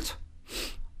 ist Geduld.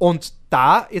 Und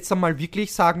da jetzt einmal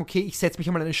wirklich sagen, okay, ich setze mich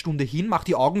einmal eine Stunde hin, mache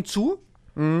die Augen zu,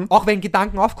 auch wenn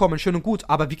Gedanken aufkommen, schön und gut,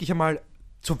 aber wirklich einmal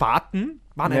zu warten,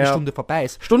 wann eine Stunde vorbei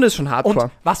ist. Stunde ist schon hardcore.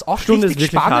 Und was auch richtig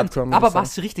spannend, aber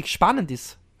was richtig spannend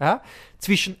ist,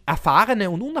 zwischen erfahrene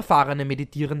und unerfahrene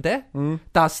Meditierende,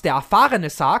 dass der Erfahrene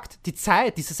sagt, die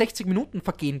Zeit, diese 60 Minuten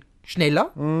vergehen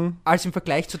schneller, als im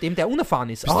Vergleich zu dem, der unerfahren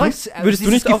ist. Würdest du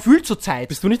nicht Gefühl zur Zeit.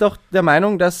 Bist du nicht auch der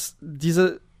Meinung, dass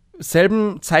diese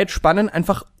selben Zeitspannen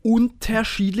einfach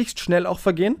unterschiedlichst schnell auch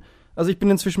vergehen? Also ich bin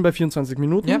inzwischen bei 24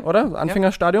 Minuten, oder?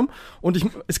 Anfängerstadium. Und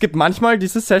es gibt manchmal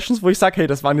diese Sessions, wo ich sage, hey,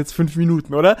 das waren jetzt 5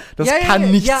 Minuten, oder? Das kann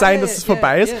nicht sein, dass es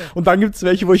vorbei ist. Und dann gibt es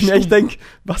welche, wo ich mir echt denke,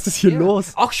 was ist hier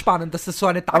los? Auch spannend, dass das so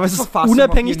eine Aber es ist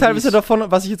unabhängig teilweise davon,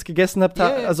 was ich jetzt gegessen habe.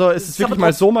 Also es ist wirklich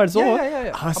mal so, mal so.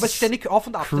 Aber es ist ständig auf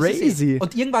und ab. Crazy.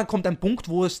 Und irgendwann kommt ein Punkt,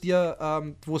 wo es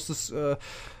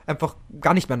einfach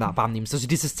gar nicht mehr wahrnimmst. Also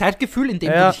dieses Zeitgefühl, in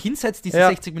dem du dich hinsetzt, diese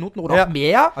 60 Minuten oder auch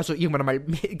mehr, also irgendwann einmal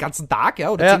den ganzen Tag,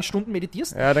 oder 10 Stunden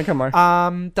meditierst. Ja, denke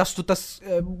mal. Dass du das,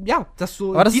 dass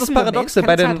du aber das ist das Paradoxe,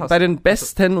 bei den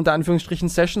besten, unter Anführungsstrichen,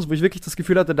 Sessions, wo ich wirklich das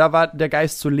Gefühl hatte, da war der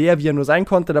Geist so leer, wie er nur sein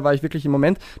konnte, da war ich wirklich im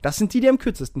Moment, das sind die am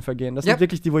kürzesten vergehen. Das sind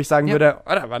wirklich die, wo ich sagen würde,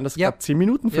 da waren das gerade 10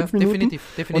 Minuten, 5 Minuten.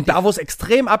 Definitiv. Und da, wo es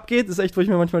extrem abgeht, ist echt, wo ich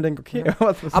mir manchmal denke, okay.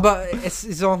 Aber es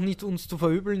ist auch nicht uns zu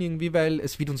verübeln irgendwie, weil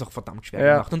es wird uns auch verdammt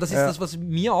schwer gemacht. Und das ist das, was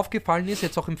mir aufgefallen ist,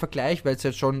 jetzt auch im Vergleich, weil es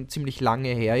jetzt schon ziemlich lange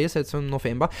her ist, jetzt im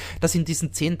November, dass in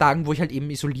diesen 10 Tagen, wo ich halt eben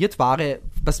isoliert war,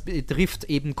 was betrifft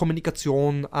eben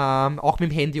Kommunikation, auch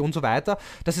mit dem Handy und so weiter,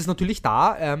 dass es natürlich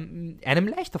da einem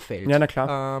leichter fällt. Ja, na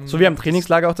klar. So wie am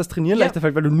Trainingslager auch das Trainieren leichter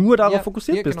fällt, weil du nur darauf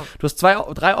fokussiert bist. Genau. Du hast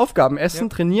 3 Aufgaben, Essen,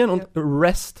 Trainieren und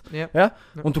Rest. Ja?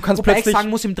 Und du kannst Wobei plötzlich... ich sagen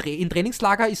muss, im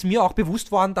Trainingslager ist mir auch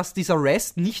bewusst worden, dass dieser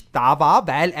Rest nicht da war,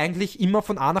 weil eigentlich immer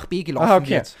von A nach B gelaufen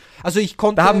wird. Also ich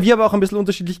konnte... Da haben wir aber auch ein bisschen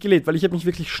unterschiedlich gelebt, weil ich habe mich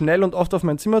wirklich schnell und oft auf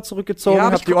mein Zimmer zurückgezogen,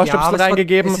 habe die Ohrstöpsel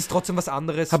reingegeben. Es ist trotzdem was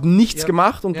anderes. Habe nichts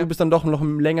gemacht und du bist dann doch noch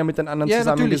länger mit den anderen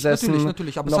zusammengesessen.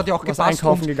 Natürlich. Aber es hat ja auch gepasst.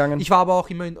 Einkaufen gegangen. Ich war aber auch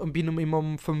bin immer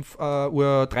um 5:30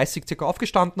 Uhr circa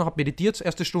aufgestanden, habe meditiert,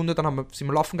 erste Stunde, dann sind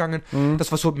wir laufen gegangen.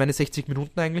 Das war so meine 60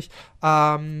 Minuten eigentlich.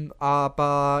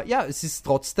 Aber ja, es ist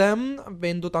trotzdem,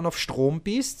 wenn du dann auf Strom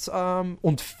bist,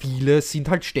 und viele sind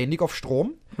halt ständig auf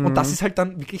Strom, und das ist halt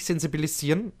dann wirklich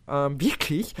sensibilisieren,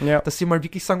 wirklich, dass sie mal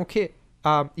wirklich sagen, okay,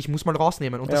 ich muss mal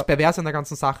rausnehmen. Und das Perverse an der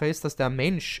ganzen Sache ist, dass der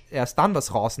Mensch erst dann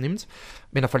was rausnimmt,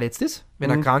 wenn er verletzt ist, wenn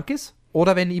er krank ist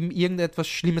oder wenn ihm irgendetwas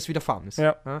Schlimmes widerfahren ist.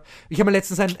 Ja. Ich habe mir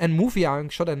letztens ein Movie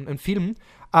angeschaut, einen Film,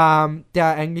 der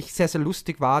eigentlich sehr, sehr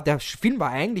lustig war. Der Film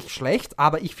war eigentlich schlecht,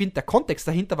 aber ich finde, der Kontext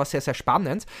dahinter war sehr, sehr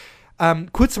spannend.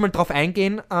 Kurz einmal drauf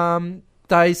eingehen,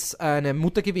 da ist eine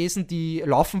Mutter gewesen, die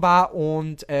laufen war,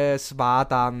 und es war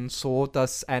dann so,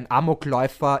 dass ein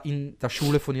Amokläufer in der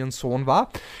Schule von ihrem Sohn war,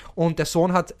 und der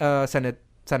Sohn hat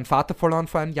seinen Vater verloren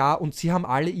vor einem Jahr, und sie haben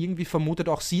alle irgendwie vermutet,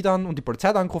 auch sie dann und die Polizei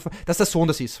hat angerufen, dass der Sohn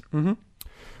das ist.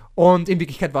 Und in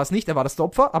Wirklichkeit war es nicht, er war das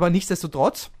Opfer, aber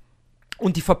nichtsdestotrotz.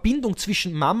 Und die Verbindung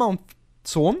zwischen Mama und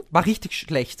Sohn war richtig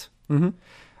schlecht. Also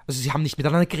sie haben nicht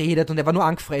miteinander geredet und er war nur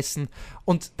angefressen.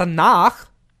 Und danach,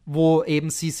 wo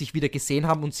eben sie sich wieder gesehen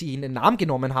haben und sie ihn in den Arm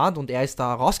genommen hat und er ist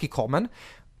da rausgekommen,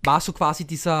 war so quasi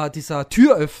dieser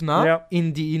Türöffner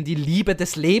in die Liebe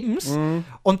des Lebens.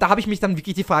 Und da habe ich mich dann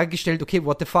wirklich die Frage gestellt, okay,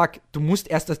 what the fuck, du musst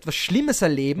erst etwas Schlimmes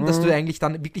erleben, dass du eigentlich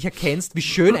dann wirklich erkennst, wie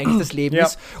schön eigentlich das Leben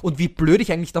ist und wie blöd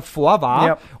ich eigentlich davor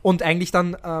war. Und eigentlich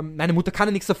dann, meine Mutter kann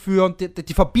ja nichts dafür, und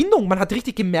die Verbindung, man hat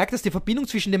richtig gemerkt, dass die Verbindung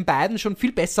zwischen den beiden schon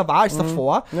viel besser war als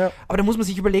davor. Aber da muss man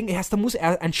sich überlegen, erst da muss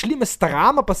ein schlimmes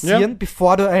Drama passieren,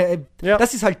 bevor du,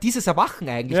 das ist halt dieses Erwachen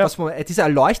eigentlich, diese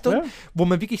Erleuchtung, wo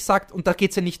man wirklich sagt, und da geht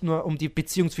es ja nicht nur um die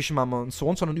Beziehung zwischen Mama und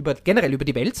Sohn, sondern generell über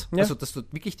die Welt. Also, dass du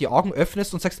wirklich die Augen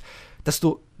öffnest und sagst, dass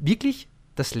du wirklich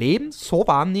das Leben so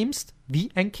wahrnimmst wie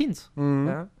ein Kind.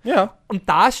 Und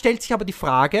da stellt sich aber die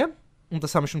Frage, und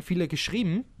das haben schon viele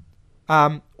geschrieben,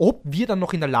 ob wir dann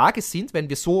noch in der Lage sind, wenn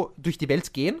wir so durch die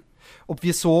Welt gehen, ob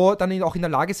wir so dann auch in der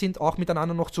Lage sind, auch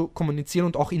miteinander noch zu kommunizieren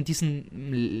und auch in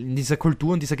dieser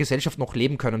Kultur, in dieser Gesellschaft noch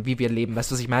leben können, wie wir leben. Weißt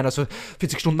du, was ich meine? Also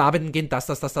 40 Stunden arbeiten gehen, das.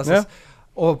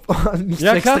 Nicht so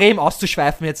extrem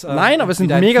auszuschweifen jetzt. Nein, aber es sind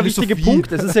mega wichtige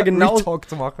Punkte. Es ist ja genau. Talk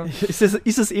zu machen. Ist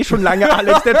es eh schon lange,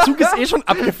 Alex. Der Zug ist eh schon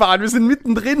abgefahren. Wir sind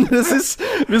mittendrin.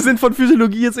 Wir sind von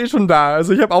Physiologie jetzt eh schon da.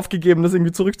 Also ich habe aufgegeben, das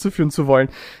irgendwie zurückzuführen zu wollen.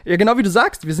 Ja, genau wie du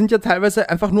sagst. Wir sind ja teilweise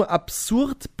einfach nur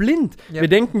absurd blind. Ja. Wir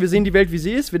denken, wir sehen die Welt, wie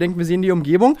sie ist. Wir denken, wir sehen die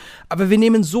Umgebung. Aber wir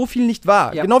nehmen so viel nicht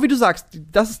wahr. Ja. Genau wie du sagst.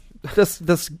 Das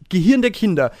Gehirn der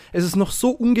Kinder, es ist noch so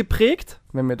ungeprägt,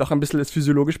 wenn wir doch ein bisschen es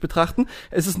physiologisch betrachten,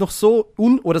 es ist noch so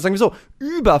oder sagen wir so,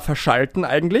 überverschalten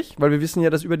eigentlich, weil wir wissen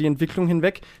ja, dass über die Entwicklung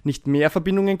hinweg nicht mehr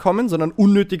Verbindungen kommen, sondern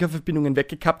unnötige Verbindungen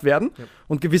weggekappt werden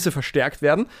und gewisse verstärkt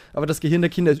werden. Aber das Gehirn der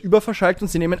Kinder ist überverschaltet und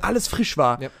sie nehmen alles frisch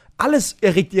wahr. Ja. Alles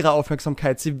erregt ihre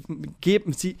Aufmerksamkeit. Sie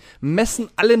messen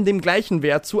allem dem gleichen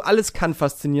Wert zu. Alles kann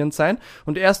faszinierend sein.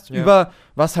 Und erst über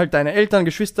was halt deine Eltern,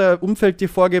 Geschwister, Umfeld dir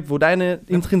vorgibt, wo deine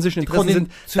intrinsischen Interessen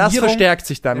sind, das verstärkt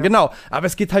sich dann. Ja. Genau. Aber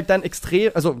es geht halt dann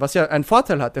extrem, also was ja einen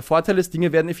Vorteil hat. Der Vorteil ist,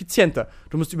 Dinge werden effizienter.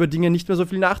 Du musst über Dinge nicht mehr so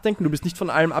viel nachdenken. Du bist nicht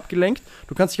von allem abgelenkt.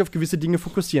 Du kannst dich auf gewisse Dinge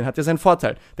fokussieren. Hat ja seinen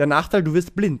Vorteil. Der Nachteil, du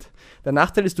wirst blind. Der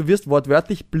Nachteil ist, du wirst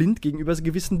wortwörtlich blind gegenüber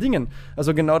gewissen Dingen.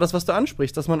 Also genau das, was du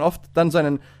ansprichst, dass man oft dann so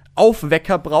einen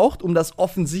Aufwecker braucht, um das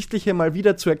Offensichtliche mal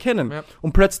wieder zu erkennen. Ja.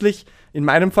 Um plötzlich, in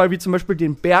meinem Fall wie zum Beispiel,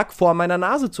 den Berg vor meiner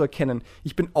Nase zu erkennen.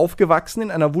 Ich bin aufgewachsen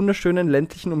in einer wunderschönen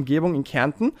ländlichen Umgebung in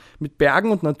Kärnten mit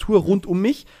Bergen und Natur rund um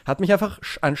mich. Hat mich einfach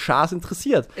an Schaas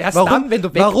interessiert. Erst dann, wenn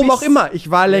du weg warum bist. Auch immer. Ich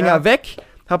war länger weg,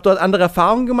 habe dort andere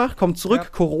Erfahrungen gemacht, komme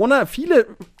zurück, Corona, viele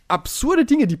absurde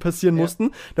Dinge, die passieren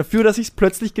mussten, dafür, dass ich es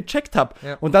plötzlich gecheckt habe.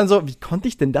 Ja. Und dann so, wie konnte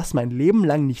ich denn das mein Leben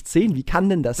lang nicht sehen? Wie kann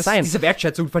denn das sein? Diese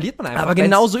Wertschätzung verliert man einfach. Aber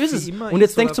genau so ist es. Immer Und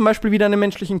jetzt ist, denk oder? zum Beispiel wieder an den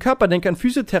menschlichen Körper, denk an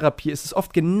Physiotherapie. Es ist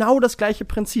oft genau das gleiche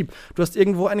Prinzip. Du hast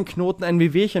irgendwo einen Knoten, ein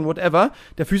Wehwehchen, whatever.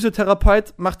 Der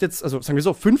Physiotherapeut macht jetzt, also sagen wir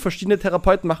so, 5 verschiedene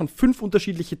Therapeuten machen 5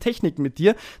 unterschiedliche Techniken mit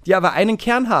dir, die aber einen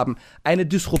Kern haben. Eine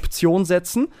Disruption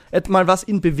setzen, mal was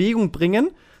in Bewegung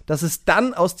bringen, dass es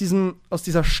dann aus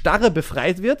dieser Starre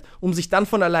befreit wird, um sich dann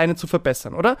von alleine zu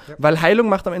verbessern, oder? Ja. Weil Heilung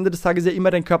macht am Ende des Tages ja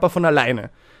immer dein Körper von alleine.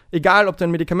 Egal, ob du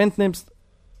ein Medikament nimmst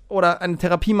oder eine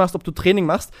Therapie machst, ob du Training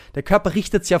machst, der Körper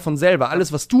richtet es ja von selber.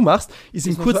 Alles, was du machst, ist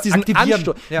ihm kurz diesen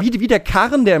Anstoß. Ja. Wie der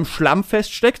Karren, der im Schlamm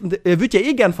feststeckt, und er wird ja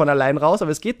gern von allein raus,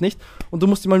 aber es geht nicht. Und du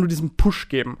musst ihm mal nur diesen Push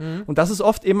geben. Und das ist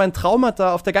oft eben ein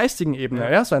Traumata auf der geistigen Ebene.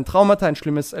 Ja? So ein Traumata, ein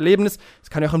schlimmes Erlebnis. Es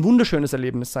kann ja auch ein wunderschönes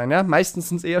Erlebnis sein. Ja? Meistens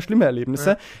sind es eher schlimme Erlebnisse.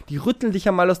 Ja. Die rütteln dich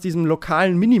ja mal aus diesem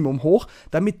lokalen Minimum hoch,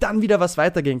 damit dann wieder was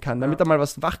weitergehen kann. Damit da mal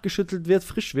was wachgeschüttelt wird,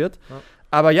 frisch wird. Ja.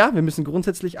 Aber ja, wir müssen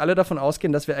grundsätzlich alle davon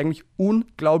ausgehen, dass wir eigentlich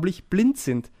unglaublich blind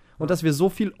sind und dass wir so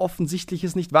viel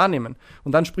Offensichtliches nicht wahrnehmen.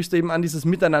 Und dann sprichst du eben an dieses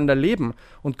Miteinanderleben.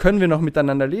 Und können wir noch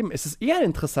miteinander leben? Es ist eher ein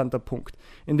interessanter Punkt.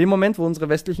 In dem Moment, wo unsere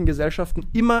westlichen Gesellschaften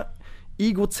immer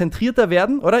egozentrierter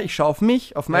werden, oder? Ich schaue auf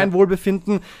mich, auf mein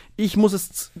Wohlbefinden, ich muss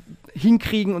es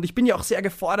hinkriegen und ich bin ja auch sehr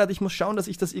gefordert, ich muss schauen, dass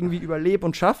ich das irgendwie überlebe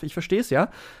und schaffe, ich verstehe es ja.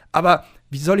 Aber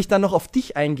wie soll ich dann noch auf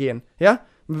dich eingehen? Ja?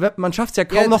 Man schafft es ja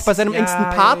kaum noch bei seinem engsten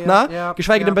Partner,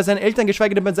 geschweige denn bei seinen Eltern,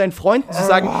 geschweige denn bei seinen Freunden zu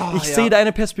sagen, ich sehe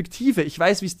deine Perspektive, ich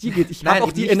weiß, wie es dir geht, ich habe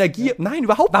auch die Energie. Nein,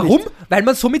 überhaupt nicht. Warum? Weil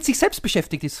man so mit sich selbst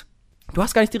beschäftigt ist. Du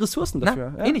hast gar nicht die Ressourcen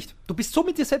dafür. Nein, nicht. Du bist so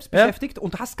mit dir selbst beschäftigt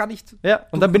und hast gar nicht... Ja,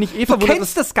 und dann bin ich verwundert... Du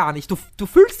kennst das gar nicht, du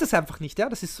fühlst das einfach nicht, ja.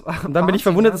 Das ist und dann bin ich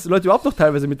verwundert, dass die Leute überhaupt noch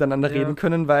teilweise miteinander reden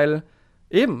können, weil...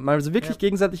 Eben, mal so wirklich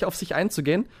gegenseitig auf sich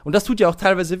einzugehen. Und das tut ja auch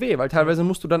teilweise weh, weil teilweise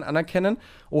musst du dann anerkennen,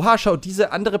 oha, schau,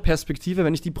 diese andere Perspektive,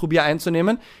 wenn ich die probiere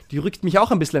einzunehmen, die rückt mich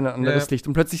auch ein bisschen in ein anderes Licht.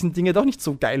 Und plötzlich sind Dinge doch nicht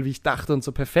so geil, wie ich dachte und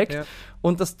so perfekt. Ja.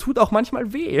 Und das tut auch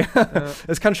manchmal weh. Ja.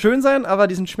 Es kann schön sein, aber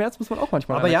diesen Schmerz muss man auch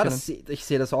manchmal anerkennen. Aber ja, ich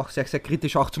sehe das auch sehr, sehr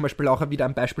kritisch. Auch zum Beispiel auch wieder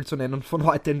ein Beispiel zu nennen. Von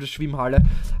heute in der Schwimmhalle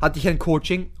hatte ich ein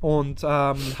Coaching und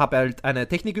habe halt eine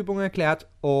Technikübung erklärt.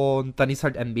 Und dann ist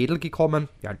halt ein Mädel gekommen.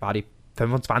 Wie alt war die?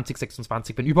 25,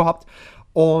 26, wenn überhaupt.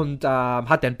 Und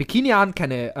hatte ein Bikini an,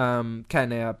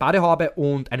 keine Badehaube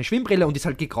und eine Schwimmbrille und ist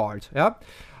halt gekrault, ja.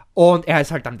 Und er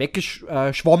ist halt dann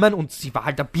weggeschwommen und sie war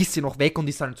halt ein bisschen noch weg und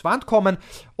ist dann zur Wand gekommen.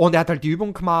 Und er hat halt die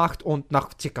Übung gemacht und nach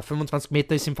ca. 25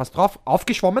 Meter ist ihm fast drauf,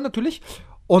 aufgeschwommen natürlich.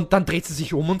 Und dann dreht sie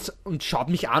sich um und schaut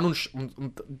mich an und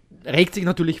regt sich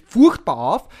natürlich furchtbar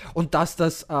auf. Und dass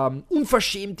das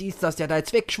unverschämt ist, dass der da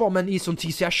jetzt weggeschwommen ist und sie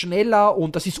ist sehr schneller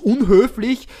und das ist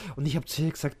unhöflich. Und ich habe zu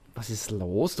ihr gesagt, was ist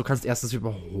los? Du kannst erstens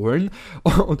überholen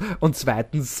und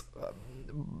zweitens...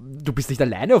 Du bist nicht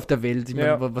alleine auf der Welt. Ich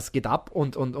meine, was geht ab?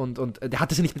 Und er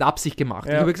hat das ja nicht mit Absicht gemacht.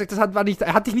 Ich habe gesagt,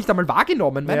 er hat dich nicht einmal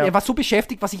wahrgenommen. Er war so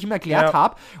beschäftigt, was ich ihm erklärt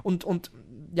habe. Und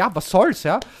ja, was soll's,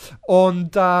 ja?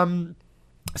 Und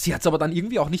sie hat es aber dann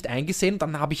irgendwie auch nicht eingesehen.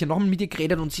 Dann habe ich ja nochmal mit ihr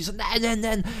geredet und sie so,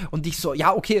 nein. Und ich so,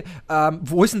 ja, okay,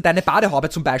 wo ist denn deine Badehaube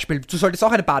zum Beispiel? Du solltest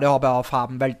auch eine Badehaube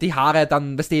aufhaben, weil die Haare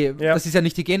dann, weißt du, das ist ja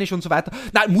nicht hygienisch und so weiter.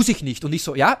 Nein, muss ich nicht. Und ich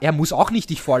so, ja, er muss auch nicht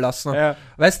dich vorlassen. Ja.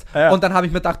 Weißt? Ja. Und dann habe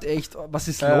ich mir gedacht, echt, was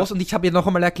ist los? Und ich habe ihr noch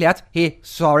einmal erklärt, hey,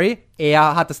 sorry,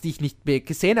 er hat das nicht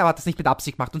gesehen, er hat das nicht mit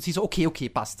Absicht gemacht. Und sie so, okay,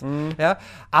 passt. Ja?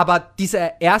 Aber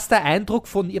dieser erste Eindruck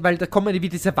von ihr, weil da kommt wieder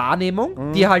diese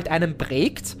Wahrnehmung, die halt einen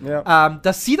prägt,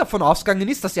 dass sie davon ausgegangen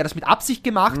ist, dass er das mit Absicht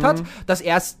gemacht hat, dass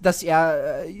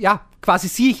er quasi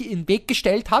sie in den Weg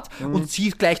gestellt hat und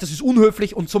sie gleich, das ist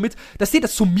unhöflich und somit, das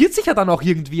summiert sich ja dann auch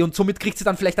irgendwie und somit kriegt sie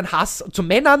dann vielleicht einen Hass zu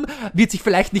Männern, wird sich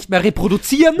vielleicht nicht mehr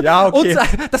reproduzieren und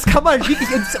das kann man halt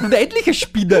wirklich ins Unendliche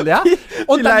spinnen, ja.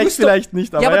 Und dann musst du, vielleicht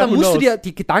nicht, aber dann musst du dir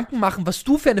die Gedanken machen, was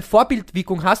du für eine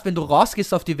Vorbildwirkung hast, wenn du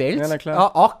rausgehst auf die Welt,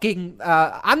 auch gegen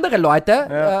andere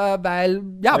Leute, weil,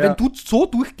 wenn du so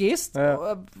durchgehst,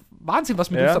 Wahnsinn, was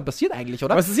mit uns dann passiert eigentlich,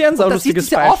 oder? Aber es ist ja ein saulustiges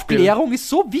Beispiel. Diese Aufklärung ist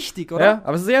so wichtig, oder? Ja,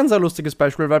 aber es ist ja ein saulustiges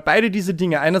Beispiel, weil beide diese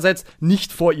Dinge, einerseits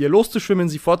nicht vor ihr loszuschwimmen,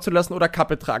 sie vorzulassen oder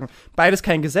Kappe tragen. Beides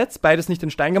kein Gesetz, beides nicht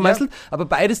in Stein gemeißelt, aber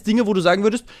beides Dinge, wo du sagen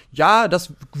würdest, ja,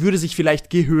 das würde sich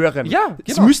vielleicht gehören. Ja,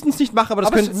 genau. Sie müssten es nicht machen,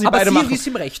 aber könnten sie beide machen. Aber sie ist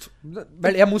ihm recht,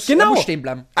 weil er muss stehen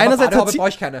bleiben. Einerseits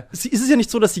ist es ja nicht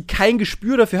so, dass sie kein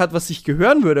Gespür dafür hat, was sich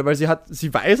gehören würde, weil sie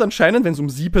weiß anscheinend, wenn es um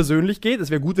sie persönlich geht,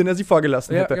 es wäre gut, wenn er sie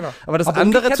vorgelassen hätte. Genau. Aber das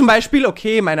andere zum Beispiel,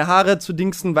 okay, meine Haare zu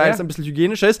dingsen, weil es ein bisschen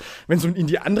hygienischer ist. Wenn es in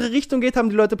die andere Richtung geht, haben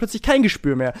die Leute plötzlich kein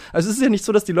Gespür mehr. Also es ist ja nicht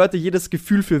so, dass die Leute jedes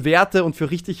Gefühl für Werte und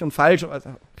für richtig und falsch, also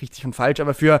richtig und falsch,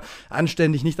 aber für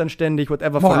anständig, nicht anständig,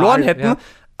 whatever, verloren hätten. Ja.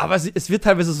 aber es wird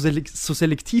teilweise so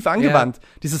selektiv angewandt.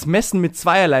 Dieses Messen mit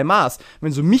zweierlei Maß.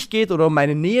 Wenn es um mich geht oder um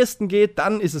meine Nähesten geht,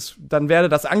 dann wäre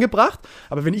das angebracht.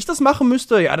 Aber wenn ich das machen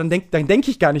müsste, ja, dann denk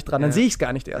ich gar nicht dran, dann sehe ich es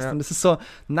gar nicht erst. Und das ist so,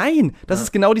 nein, das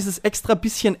ist genau dieses extra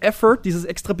bisschen Effort, dieses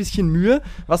extra bisschen Mühe,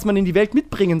 was man in die Welt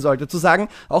mitbringen sollte. Zu sagen,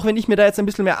 auch wenn ich mir da jetzt ein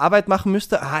bisschen mehr Arbeit machen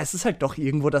müsste, es ist halt doch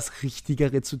irgendwo das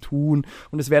Richtigere zu tun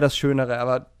und es wäre das Schönere.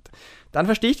 Aber dann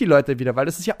verstehe ich die Leute wieder, weil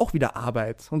das ist ja auch wieder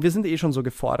Arbeit. Und wir sind schon so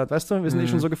gefordert, weißt du? Wir sind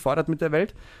schon so gefordert mit der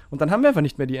Welt. Und dann haben wir einfach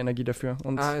nicht mehr die Energie dafür.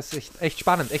 Und ist echt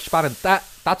spannend, echt spannend.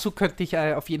 Dazu könnte ich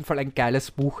auf jeden Fall ein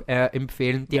geiles Buch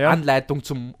empfehlen. Die Anleitung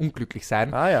zum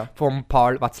Unglücklichsein von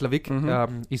Paul Watzlawick.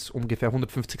 Ist ungefähr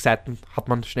 150 Seiten, hat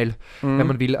man schnell, wenn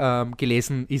man will,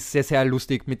 gelesen. Ist sehr, sehr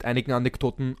lustig mit einigen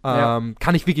Anekdoten. Kann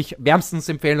ich wirklich wärmstens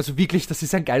empfehlen. Also wirklich, das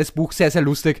ist ein geiles Buch, sehr, sehr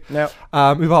lustig.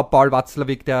 Überhaupt Paul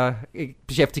Watzlawick, der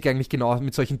beschäftigt eigentlich genau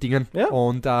mit solchen Dingen. Ja.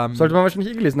 Und, sollte man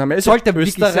wahrscheinlich gelesen haben. Er ist sollte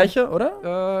Österreicher, oder?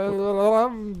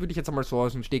 Würde ich jetzt einmal so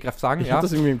aus dem Stegreif sagen. Ich habe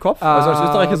das irgendwie im Kopf. Also als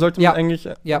Österreicher sollte man eigentlich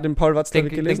den Paul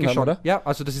Watzlawick gelesen haben, oder? Ja,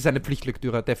 also das ist eine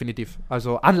Pflichtlektüre, definitiv.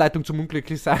 Also Anleitung zum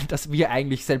Unglücklichsein, dass wir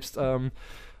eigentlich selbst ein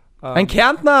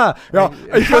Kärntner! Ja,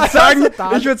 ich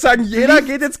würde sagen, jeder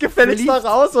geht jetzt gefälligst da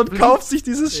raus und kauft sich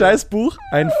dieses Scheißbuch.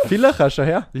 Ein Villacher, schau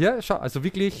her. Ja, schau, also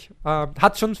wirklich,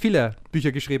 hat schon viele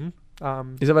Bücher geschrieben.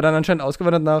 Ist aber dann anscheinend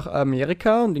ausgewandert nach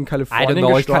Amerika und in Kalifornien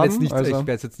gestorben. Ich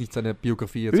weiß jetzt nicht seine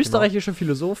Biografie jetzt österreichischer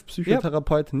Philosoph,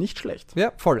 Psychotherapeut, nicht schlecht.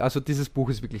 Ja, voll. Also dieses Buch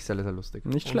ist wirklich sehr, sehr lustig.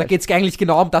 Nicht schlecht. Da geht es eigentlich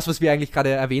genau um das, was wir eigentlich gerade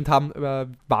erwähnt haben, über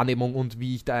Wahrnehmung und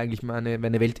wie ich da eigentlich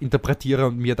meine Welt interpretiere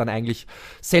und mir dann eigentlich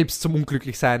selbst zum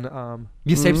Unglücklichsein,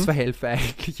 mir selbst verhelfe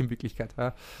eigentlich in Wirklichkeit.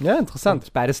 Ja, interessant.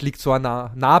 Und beides liegt so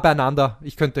nah beieinander.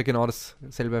 Ich könnte genau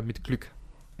dasselbe mit Glück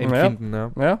empfinden.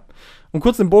 Ja. Um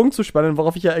kurz den Bogen zu spannen,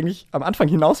 worauf ich ja eigentlich am Anfang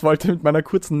hinaus wollte mit meiner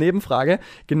kurzen Nebenfrage,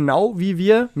 genau wie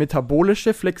wir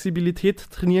metabolische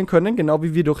Flexibilität trainieren können, genau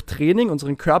wie wir durch Training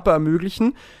unseren Körper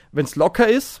ermöglichen, wenn es locker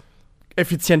ist,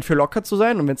 effizient für locker zu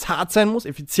sein und wenn es hart sein muss,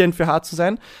 effizient für hart zu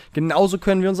sein, genauso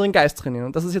können wir unseren Geist trainieren.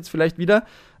 Und das ist jetzt vielleicht wieder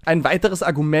ein weiteres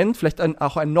Argument, vielleicht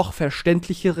auch ein noch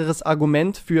verständlicheres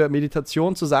Argument für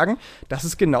Meditation, zu sagen, das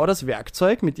ist genau das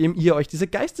Werkzeug, mit dem ihr euch diese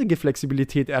geistige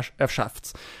Flexibilität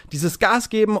erschafft. Dieses Gas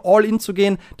geben, all in zu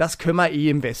gehen, das können wir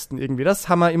im Westen irgendwie. Das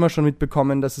haben wir immer schon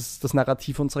mitbekommen, das ist das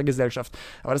Narrativ unserer Gesellschaft.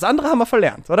 Aber das andere haben wir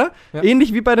verlernt, oder? Ja.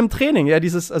 Ähnlich wie bei dem Training,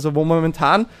 wo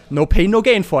momentan No Pain, No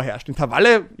Gain vorherrscht.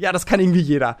 Intervalle, das kann irgendwie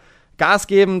jeder. Gas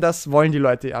geben, das wollen die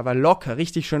Leute, aber locker,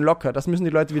 richtig schön locker, das müssen die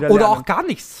Leute wieder lernen. Oder auch gar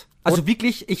nichts. Also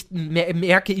wirklich, ich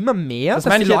merke immer mehr, das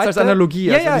meine ich jetzt als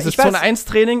Analogie. Dieses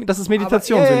Zone-1-Training, das ist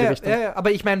Meditation so in die Richtung. Aber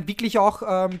ich meine wirklich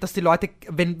auch, dass die Leute,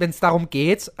 wenn es darum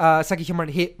geht, sage ich einmal,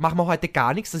 hey, machen wir heute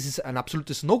gar nichts, das ist ein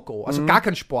absolutes No-Go. Also gar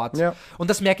kein Sport. Ja. Und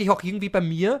das merke ich auch irgendwie bei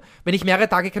mir, wenn ich mehrere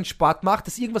Tage keinen Sport mache,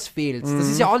 dass irgendwas fehlt. Das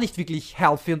ist ja auch nicht wirklich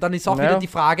healthy. Und dann ist auch wieder die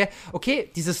Frage,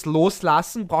 okay, dieses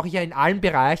Loslassen brauche ich ja in allen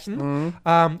Bereichen.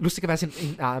 Lustigerweise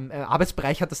im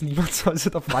Arbeitsbereich hat das niemand so.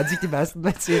 Also da freuen sich die meisten,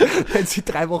 wenn sie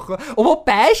 3 Wochen.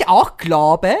 Wobei ich auch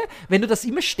glaube, wenn du das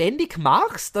immer ständig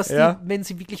machst, dass die, wenn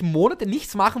sie wirklich Monate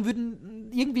nichts machen würden,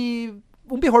 irgendwie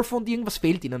unbeholfen und irgendwas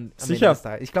fehlt ihnen am Ende des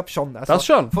Tages. Ich glaube schon. Also das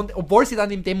schon. Obwohl sie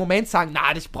dann in dem Moment sagen,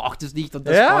 das braucht es nicht. Und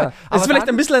das ist vielleicht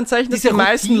ein bisschen ein Zeichen, dass die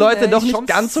meisten Leute doch nicht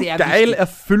ganz so geil wichtig.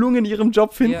 Erfüllung in ihrem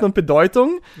Job finden und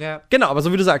Bedeutung. Ja. Genau, aber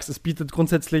so wie du sagst, es bietet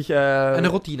grundsätzlich eine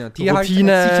Routine, die halt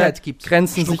Sicherheit gibt.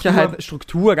 Grenzen, Sicherheit,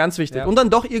 Struktur, ganz wichtig. Ja. Und dann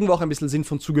doch irgendwo auch ein bisschen Sinn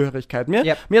von Zugehörigkeit.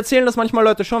 Mir erzählen das manchmal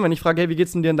Leute schon, wenn ich frage, hey, wie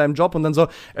geht's denn dir in deinem Job? Und dann so,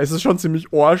 es ist schon ziemlich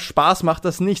Spaß macht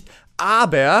das nicht.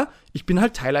 Aber ich bin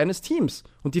halt Teil eines Teams.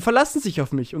 Und die verlassen sich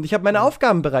auf mich. Und ich habe meine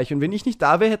Aufgabenbereiche. Und wenn ich nicht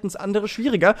da wäre, hätten es andere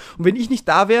schwieriger. Und wenn ich nicht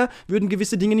da wäre, würden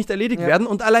gewisse Dinge nicht erledigt werden.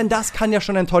 Und allein das kann ja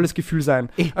schon ein tolles Gefühl sein.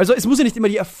 Also es muss ja nicht immer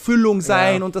die Erfüllung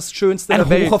sein und das Schönste der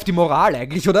Welt. Hoch auf die Moral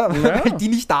eigentlich, oder? Ja. Wenn die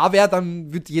nicht da wäre,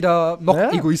 dann wird jeder noch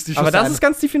egoistischer sein. Aber das ist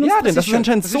ganz tief in uns drin. Das ist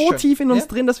anscheinend so tief in uns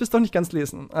drin, dass wir es doch nicht ganz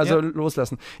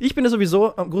loslassen. Ich bin ja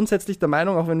sowieso grundsätzlich der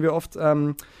Meinung, auch wenn wir oft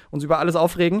uns über alles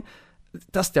aufregen,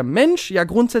 dass der Mensch ja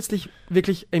grundsätzlich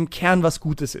wirklich im Kern was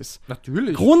Gutes ist.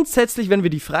 Natürlich. Grundsätzlich, wenn wir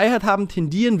die Freiheit haben,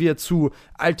 tendieren wir zu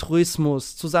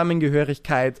Altruismus,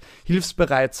 Zusammengehörigkeit,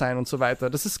 Hilfsbereitsein und so weiter.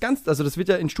 Das ist das wird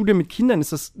ja in Studien mit Kindern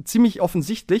ist das ziemlich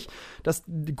offensichtlich, dass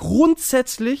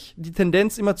grundsätzlich die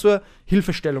Tendenz immer zur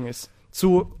Hilfestellung ist.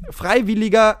 Zu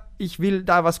freiwilliger, ich will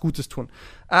da was Gutes tun.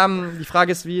 Die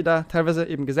Frage ist, wie da teilweise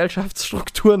eben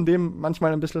Gesellschaftsstrukturen dem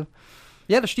manchmal ein bisschen...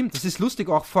 Ja, das stimmt. Das ist lustig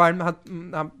auch. Vor allem hat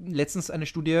letztens eine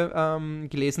Studie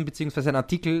gelesen, beziehungsweise einen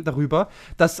Artikel darüber,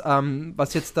 dass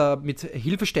was jetzt da mit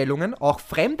Hilfestellungen auch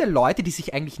fremde Leute, die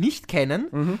sich eigentlich nicht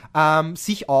kennen,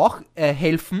 sich auch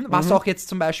helfen, was auch jetzt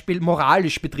zum Beispiel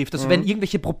moralisch betrifft. Also wenn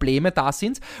irgendwelche Probleme da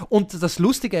sind. Und das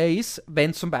Lustige ist,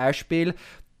 wenn zum Beispiel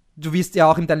du wirst ja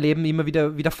auch in deinem Leben immer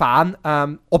wieder widerfahren,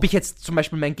 ob ich jetzt zum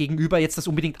Beispiel mein Gegenüber jetzt das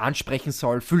unbedingt ansprechen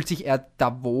soll. Fühlt sich er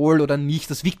da wohl oder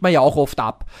nicht? Das wiegt man ja auch oft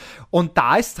ab. Und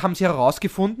da haben sie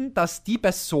herausgefunden, dass die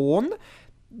Person,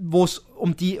 wo es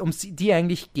um die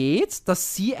eigentlich geht,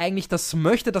 dass sie eigentlich das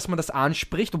möchte, dass man das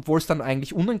anspricht, obwohl es dann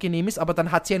eigentlich unangenehm ist, aber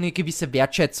dann hat sie eine gewisse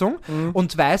Wertschätzung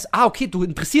und weiß, okay, du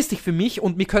interessierst dich für mich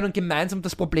und wir können gemeinsam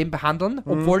das Problem behandeln,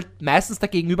 obwohl meistens der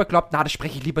Gegenüber glaubt, das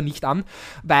spreche ich lieber nicht an,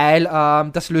 weil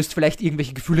das löst vielleicht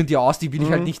irgendwelche Gefühle in dir aus, die will ich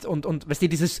halt nicht und weißt du,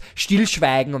 dieses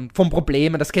Stillschweigen und von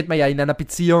Problemen, das kennt man ja in einer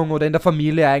Beziehung oder in der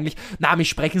Familie eigentlich, wir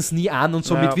sprechen es nie an und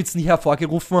somit wird es nie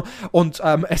hervorgerufen und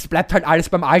es bleibt halt alles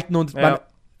beim Alten und man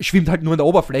schwimmt halt nur in der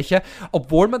Oberfläche,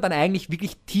 obwohl man dann eigentlich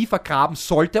wirklich tiefer graben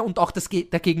sollte und auch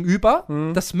der Gegenüber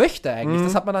das möchte eigentlich.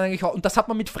 Das hat man dann eigentlich auch, und das hat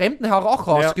man mit Fremden auch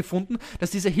rausgefunden, dass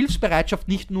diese Hilfsbereitschaft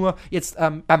nicht nur jetzt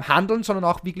beim Handeln, sondern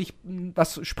auch wirklich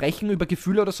das Sprechen über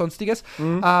Gefühle oder sonstiges,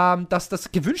 dass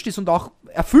das gewünscht ist und auch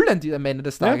erfüllend am Ende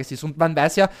des Tages ist. Und man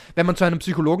weiß ja, wenn man zu einem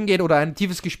Psychologen geht oder ein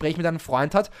tiefes Gespräch mit einem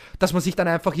Freund hat, dass man sich dann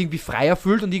einfach irgendwie freier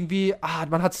fühlt und irgendwie,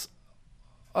 man hat es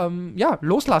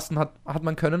loslassen hat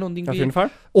man können und irgendwie. Auf jeden Fall.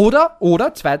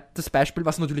 Oder, zweites Beispiel,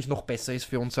 was natürlich noch besser ist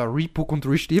für unser Rebook und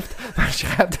Restift, man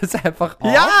schreibt es einfach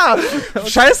auf. Ja!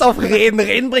 Scheiß auf Reden.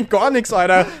 Reden bringt gar nichts,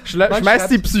 Alter.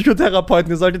 Schmeißt die Psychotherapeuten,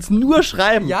 ihr sollt jetzt nur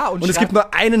schreiben. Ja, und es gibt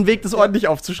nur einen Weg, das ordentlich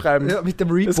aufzuschreiben. Ja, mit dem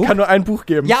Rebook. Es kann nur ein Buch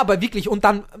geben. Ja, aber wirklich. Und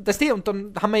dann,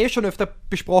 dann haben wir schon öfter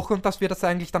besprochen, dass wir das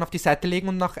eigentlich dann auf die Seite legen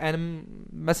und nach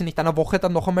einer Woche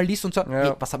dann noch einmal liest und so,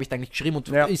 hey, was habe ich da eigentlich geschrieben und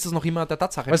ist das noch immer der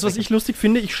Tatsache? Weißt du, was ich lustig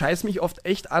finde? Ich scheiß mich oft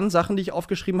echt an, Sachen, die ich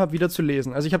aufgeschrieben habe, wieder zu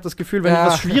lesen. Also ich habe das Gefühl, wenn ich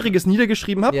was Schwieriges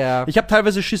niedergeschrieben habe, ich habe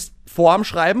teilweise Schiss vorm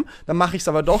Schreiben, dann mache ich es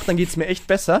aber doch, dann geht es mir echt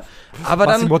besser. Aber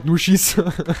was dann... Wort nur Schiss,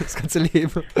 das ganze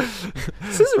Leben.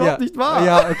 Das ist überhaupt nicht wahr.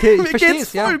 Ja, okay, ich verstehe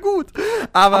es. Mir geht's voll gut.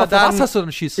 Aber dann... was hast du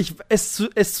dann Schiss?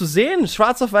 Es zu sehen,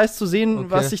 schwarz auf weiß zu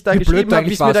sehen, was ich da geschrieben habe,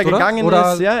 wie es mir da gegangen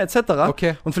ist, etc.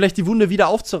 Okay. Und vielleicht die Wunde wieder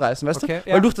aufzureißen, weißt du? Ja.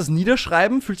 Weil durch das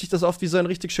Niederschreiben fühlt sich das oft wie so ein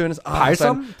richtig schönes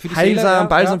Balsam für die Seele,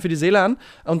 Balsam für die Seele an.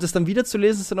 Und das dann wieder zu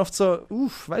lesen, ist dann oft so,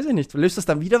 weiß ich nicht, löst das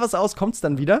dann wieder was aus, kommt es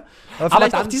dann wieder? Aber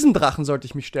vielleicht auch diesen Drachen sollte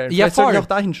ich mich stellen. Vielleicht sollte ich auch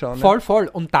da hinschauen. Voll.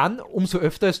 Und dann, umso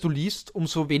öfter es du liest,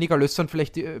 umso weniger löst dann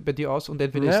vielleicht bei dir aus und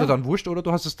entweder ist er dann wurscht oder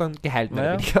du hast es dann geheilt.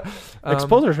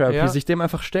 Exposure Therapy, sich dem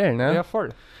einfach stellen. Ne? Ja, voll.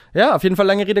 Ja, auf jeden Fall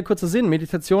lange Rede, kurzer Sinn.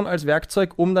 Meditation als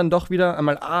Werkzeug, um dann doch wieder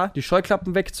einmal die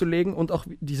Scheuklappen wegzulegen und auch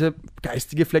diese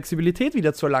geistige Flexibilität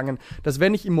wieder zu erlangen. Dass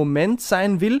wenn ich im Moment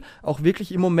sein will, auch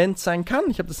wirklich im Moment sein kann.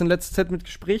 Ich habe das in letzter Zeit mit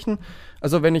Gesprächen,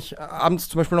 also wenn ich abends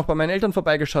zum Beispiel noch bei meinen Eltern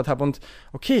vorbeigeschaut habe und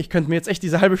okay, ich könnte mir jetzt echt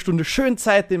diese halbe Stunde schön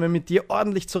Zeit nehmen, mit dir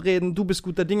ordentlich zu reden, du bist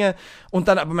guter Dinge und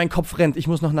dann aber mein Kopf rennt, ich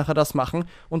muss noch nachher das machen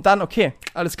und dann, okay,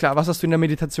 alles klar, was hast du in der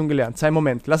Meditation gelernt? Sei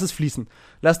Moment, lass es fließen.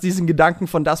 Lass diesen Gedanken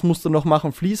von das musst du noch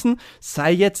machen fließen,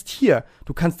 sei jetzt hier.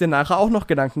 Du kannst dir nachher auch noch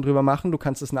Gedanken drüber machen, du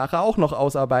kannst es nachher auch noch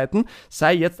ausarbeiten,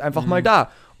 sei jetzt einfach mal da.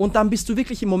 Und dann bist du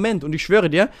wirklich im Moment. Und ich schwöre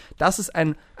dir, das ist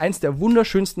eins der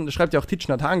wunderschönsten, das schreibt ja auch Thich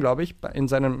Nhat Hanh, glaube ich, in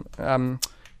seinem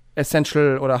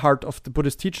Essential oder Heart of the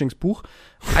Buddhist Teachings Buch.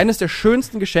 Eines der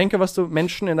schönsten Geschenke, was du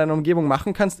Menschen in deiner Umgebung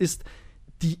machen kannst, ist,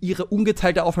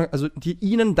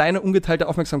 ihnen deine ungeteilte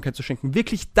Aufmerksamkeit zu schenken.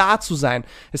 Wirklich da zu sein.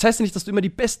 Das heißt ja nicht, dass du immer die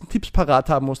besten Tipps parat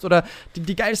haben musst oder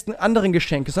die geilsten anderen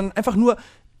Geschenke, sondern einfach nur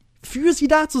für sie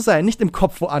da zu sein, nicht im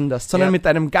Kopf woanders, sondern mit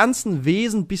deinem ganzen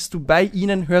Wesen bist du bei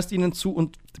ihnen, hörst ihnen zu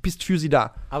und bist für sie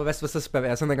da. Aber weißt du, was das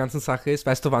Perverse an der ganzen Sache ist?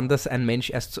 Weißt du, wann das ein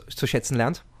Mensch erst zu schätzen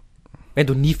lernt? Wenn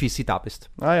du nie für sie da bist.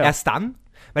 Erst dann,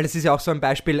 weil das ist ja auch so ein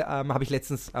Beispiel, habe ich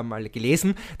letztens mal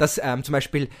gelesen, dass zum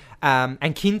Beispiel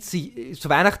ein Kind sich zu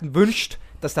Weihnachten wünscht,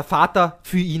 dass der Vater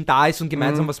für ihn da ist und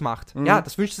gemeinsam was macht. Ja,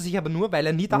 das wünscht er sich aber nur, weil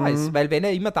er nie da ist. Weil wenn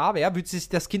er immer da wäre, würde sich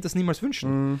das Kind das niemals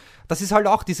wünschen. Das ist halt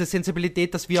auch diese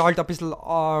Sensibilität, dass wir halt ein bisschen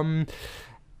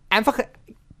einfach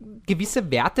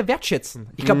gewisse Werte wertschätzen.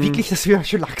 Ich glaube wirklich, dass wir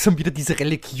schon langsam wieder diese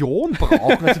Religion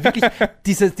brauchen. Also wirklich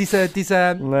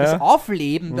das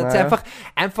Aufleben, dass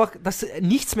einfach, dass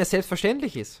nichts mehr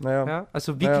selbstverständlich ist. Ja?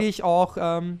 Also wirklich auch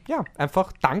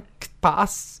einfach dankbar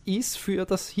ist für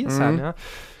das Hiersein. Ja?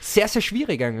 Sehr, sehr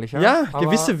schwierig eigentlich. Ja,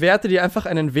 gewisse Werte, die einfach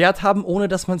einen Wert haben, ohne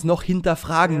dass man es noch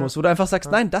hinterfragen muss. Wo du einfach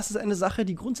sagst, nein, das ist eine Sache,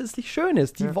 die grundsätzlich schön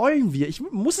ist. Die wollen wir. Ich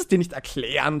muss es dir nicht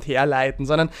erklärend herleiten,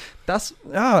 sondern das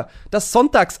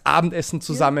Sonntagsabendessen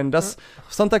zusammen, das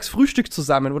Sonntagsfrühstück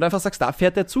zusammen, wo du einfach sagst, da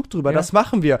fährt der Zug drüber, das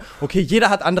machen wir. Okay, jeder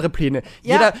hat andere Pläne.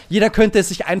 Jeder könnte es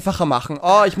sich einfacher machen.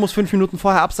 Oh, ich muss 5 Minuten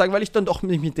vorher absagen, weil ich dann doch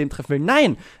mich mit dem treffen will.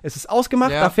 Nein, es ist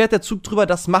ausgemacht, da fährt der Zug drüber,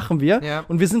 das machen wir. wir. Ja.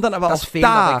 Und wir sind dann aber Das auch fehlt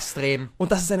aber da. extrem.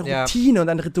 Und das ist eine Ja. Routine und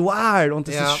ein Ritual und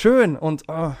das Ja. ist schön und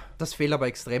Das fehlt aber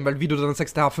extrem, weil wie du dann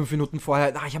sagst, 5 Minuten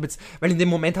vorher, ich habe jetzt, weil in dem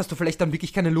Moment hast du vielleicht dann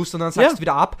wirklich keine Lust und dann sagst Ja. du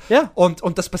wieder ab. Ja. Und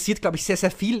das passiert, glaube ich, sehr,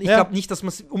 sehr viel. Ich Ja. glaube nicht, dass man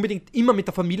es unbedingt immer mit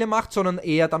der Familie macht, sondern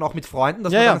eher dann auch mit Freunden,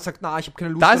 dass Ja, man ja. dann sagt, ich habe keine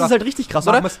Lust. da ist oder es halt richtig krass,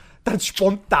 machen oder? wir's dann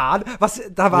spontan.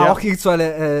 Da war Ja. auch irgend so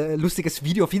ein lustiges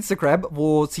Video auf Instagram,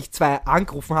 wo sich 2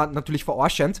 angerufen hatten, natürlich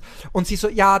verarschend. Und sie so,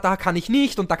 ja, da kann ich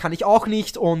nicht und da kann ich auch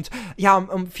nicht. Und ja,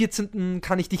 am 14.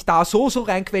 kann ich dich da so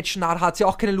reinquetschen. Da hat sie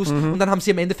auch keine Lust. Und dann haben sie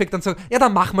im Endeffekt dann so, ja,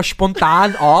 dann machen wir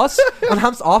spontan aus und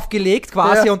haben es aufgelegt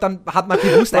quasi. Ja. Und dann hat man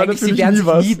gewusst, War eigentlich, sie natürlich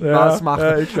werden nie sich nie was. was machen.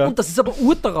 Ja, klar. Und das ist aber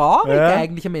urtraurig Ja.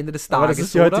 eigentlich am Ende des Aber Tages. das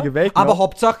ist die heutige oder? Welt, Aber ne?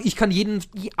 Hauptsache, ich kann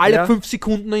alle Ja. 5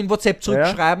 Sekunden in WhatsApp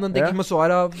zurückschreiben. Dann denke Ja. ich mir so,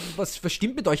 Alter, was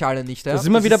stimmt mit euch alle nicht? Ja? Da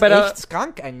sind wir wieder ist bei der- echt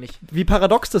krank eigentlich. Wie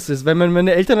paradox das ist, wenn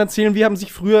meine Eltern erzählen, wir haben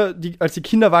sich früher, als die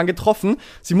Kinder waren, getroffen.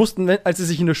 Sie mussten, als sie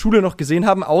sich in der Schule noch gesehen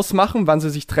haben, ausmachen, wann sie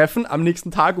sich treffen, am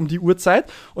nächsten Tag um die Uhrzeit.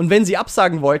 Und wenn sie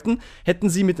absagen wollten, hätten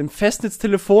sie mit dem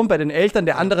Festnetztelefon bei den Eltern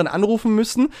der anderen anrufen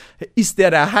müssen. Ist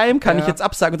der daheim? Kann Ja. ich jetzt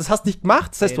absagen? Und das hast du nicht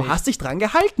gemacht. Das heißt, Nee, du nicht. hast dich dran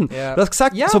gehalten. Ja. Du hast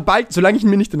gesagt, Ja. solange ich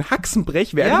mir nicht den Haxen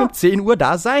breche, werde Ja. ich um 10 Uhr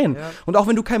da sein. Ja. Und auch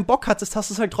wenn du keinen Bock hattest, hast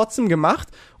du es halt trotzdem gemacht.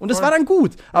 Und es Voll. war dann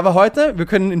gut. Aber heute, wir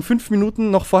können in 5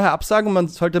 Minuten noch vorher absagen und man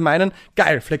sollte meinen,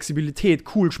 geil, Flexibilität,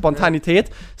 cool, Spontanität.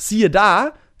 Siehe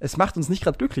da, es macht uns nicht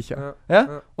gerade glücklicher. Ja.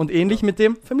 Ja. Und ähnlich mit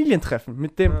dem Familientreffen,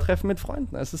 mit dem Treffen mit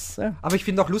Freunden. Es ist, Aber ich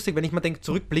finde auch lustig, wenn ich mal denke,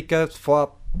 zurückblicke,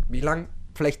 vor wie lang?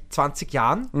 Vielleicht 20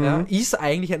 Jahren, ist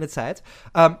eigentlich eine Zeit,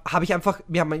 habe ich einfach,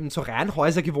 wir haben in so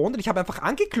Reihenhäuser gewohnt und ich habe einfach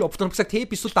angeklopft und habe gesagt, hey,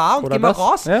 bist du da und Oder geh mal was?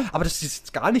 raus. Ja. Aber das ist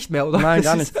jetzt gar nicht mehr, oder? Nein,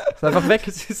 Das gar ist- nicht. Es ist einfach weg.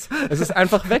 Das ist, Es ist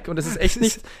einfach weg und es ist echt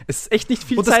nicht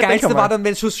viel und das Zeit. Geilste denk mal. war dann,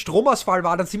 wenn schon Stromausfall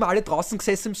war, dann sind wir alle draußen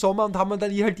gesessen im Sommer und haben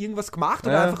dann hier halt irgendwas gemacht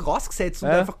oder Ja. einfach rausgesetzt und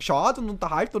Ja. einfach geschaut und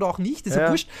unterhalten oder auch nicht, ist ja Ja.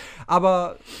 wurscht.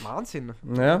 Aber Wahnsinn.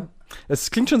 Ja.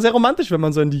 Es klingt schon sehr romantisch, wenn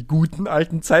man so an die guten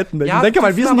alten Zeiten denkt. Ja, Denke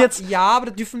mal, wir dürfen sind aber, jetzt. Ja, aber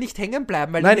da dürfen nicht hängen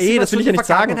bleiben. Weil Nein, dann sind wir das will so ich in ja der nicht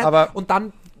sagen, Vergangenheit aber- Und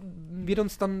dann wird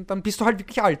uns dann bist du halt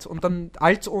wirklich alt und dann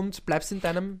alt und bleibst in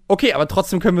deinem Okay, aber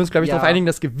trotzdem können wir uns, glaube ich, Ja. darauf einigen,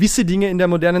 dass gewisse Dinge in der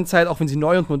modernen Zeit, auch wenn sie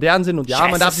neu und modern sind und ja, man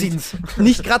Scheiße darf sie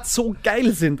nicht gerade so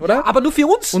geil sind, oder? aber nur für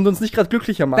uns, Und uns nicht gerade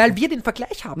glücklicher machen. weil wir den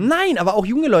Vergleich haben. Nein, aber auch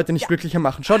junge Leute nicht glücklicher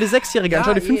machen. Schau die 6-Jährige an, Ja,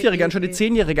 schau die 5-Jährige an, schau die eh.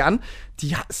 10-Jährige an.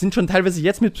 Die sind schon teilweise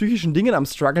jetzt mit psychischen Dingen am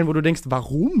struggeln, wo du denkst,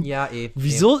 warum? Ja,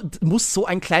 Wieso muss so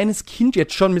ein kleines Kind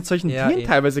jetzt schon mit solchen Ja, Dingen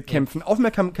teilweise kämpfen?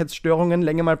 Aufmerksamkeitsstörungen,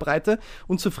 Länge mal Breite,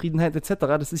 Unzufriedenheit etc.,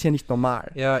 das ist ja nicht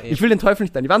normal. Ja, Ich will den Teufel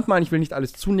nicht an die Wand malen, ich will nicht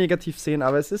alles zu negativ sehen,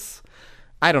 aber es ist,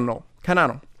 I don't know, keine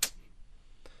Ahnung.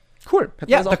 Cool. Hätten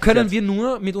Ja, das da auch können geklärt. wir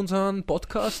nur mit unserem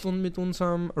Podcast und mit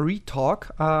unserem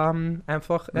Retalk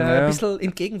einfach Naja. ein bisschen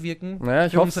entgegenwirken Naja,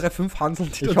 ich für hoff's. unsere 5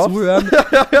 Hanseln, die Ich da hoff's. zuhören.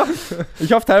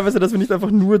 Ich hoffe teilweise, dass wir nicht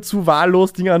einfach nur zu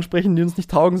wahllos Dinge ansprechen, die uns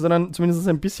nicht taugen, sondern zumindest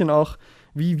ein bisschen auch,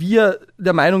 wie wir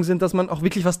der Meinung sind, dass man auch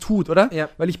wirklich was tut, oder? Ja.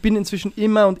 Weil ich bin inzwischen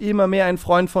immer und immer mehr ein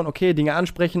Freund von, okay, Dinge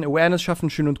ansprechen, Awareness schaffen,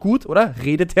 schön und gut, oder?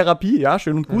 Redetherapie, ja,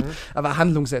 schön und gut, aber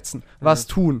Handlung setzen, was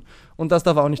tun. Und das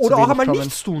darf auch nicht Oder zu auch wenig einmal kommen.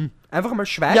 nichts tun. Einfach mal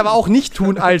schweigen. Ja, aber auch nicht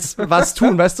tun als was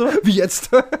tun, weißt du? wie jetzt.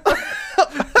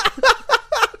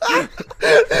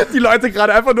 Die Leute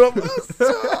gerade einfach nur.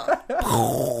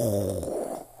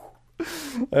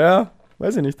 Ja,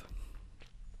 weiß ich nicht.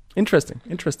 Interesting.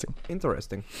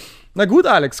 Interesting. Na gut,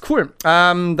 Alex, cool.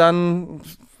 Dann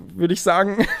würde ich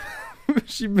sagen,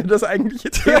 schieben wir das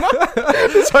eigentliche Thema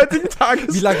des heutigen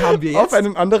Tages Wie lange haben wir jetzt? auf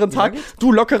einen anderen Tag.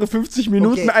 Du lockere 50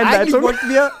 Minuten Einleitung.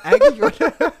 Eigentlich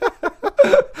wollten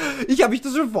ich habe mich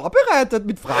das schon vorbereitet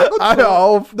mit Fragen und Ah, hör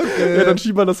auf. Okay. Ja, dann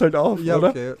schieben wir das halt auf, Ja, oder?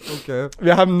 okay.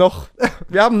 Wir haben noch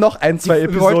ein, zwei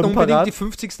Wir wollten Episoden unbedingt parat. die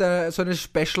 50. so eine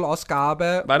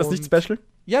Special-Ausgabe. War das und- nicht special?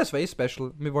 Ja, es war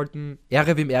special. Wir wollten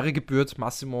Ehre, wem Ehre gebührt.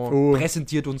 Massimo Oh.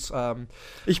 präsentiert uns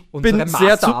Ich unsere bin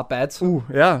sehr zu... Masterarbeit.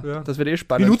 Ja, Ja. das wird eh Wir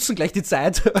spannend. nutzen gleich die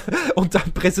Zeit und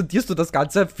dann präsentierst du das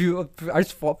Ganze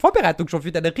als Vorbereitung schon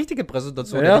für deine richtige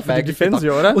Präsentation. Ja, hätte ich mir für die eigentlich Defensie,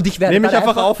 gedacht. oder? Und ich werde Nehme ich dann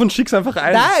einfach auf und schick's einfach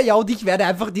ein. Nein, ja, und ich werde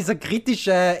einfach dieser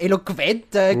kritische,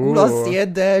 eloquente, gut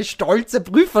aussehende, stolze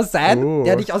Prüfer sein, Oh.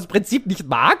 der dich aus Prinzip nicht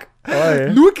mag, Oi.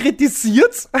 nur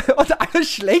kritisiert und alles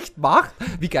schlecht macht.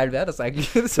 Wie geil wäre das eigentlich?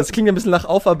 Das klingt ein bisschen nach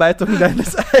Aufarbeitung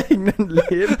deines eigenen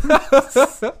Lebens.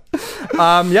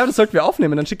 Ja, das sollten wir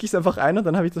aufnehmen. Dann schicke ich es einfach ein und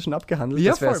dann habe ich das schon abgehandelt.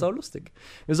 Ja, das wäre voll. sau lustig.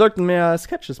 Wir sollten mehr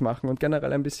Sketches machen und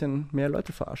generell ein bisschen mehr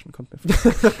Leute verarschen, kommt mir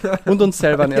vor. Und uns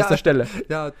selber an erster Ja. Stelle.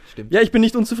 Ja, stimmt. Ja, ich bin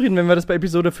nicht unzufrieden, wenn wir das bei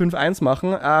Episode 5.1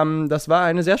 machen. Das war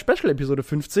eine sehr special Episode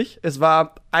 50. Es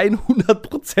war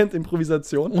 100%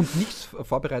 Improvisation. Und nichts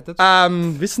vorbereitet.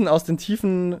 Wissen aus den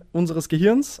Tiefen unseres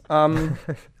Gehirns.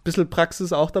 Bisschen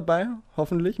Praxis auch dabei,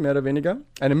 hoffentlich, mehr oder weniger.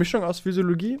 Eine Mischung aus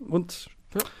Physiologie und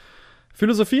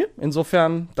Philosophie.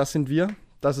 Insofern, das sind wir.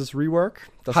 Das ist Rework.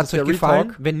 Das Hat ist es euch der gefallen?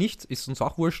 Retalk. Wenn nicht, ist uns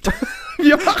auch wurscht.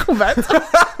 Wir machen weiter.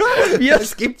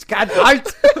 Es gibt kein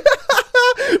Alt.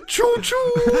 Tschu-tschu.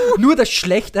 Nur das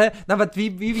Schlechte, na, aber wie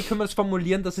können wir das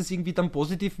formulieren, dass es irgendwie dann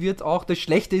positiv wird auch? Das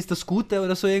Schlechte ist das Gute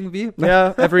oder so irgendwie?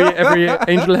 Ja, every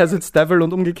angel has its devil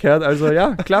und umgekehrt. Also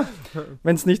ja, klar.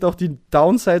 Wenn es nicht auch die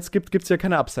Downsides gibt, gibt es ja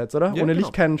keine Upsides, oder? Ja, ohne genau.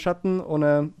 Licht keinen Schatten,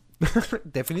 ohne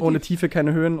Definitiv. Tiefe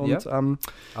keine Höhen. Und Ja.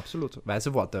 Absolut.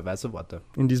 Weise Worte.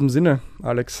 in diesem Sinne,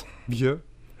 Alex. Wir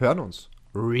hören uns.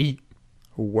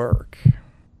 Work.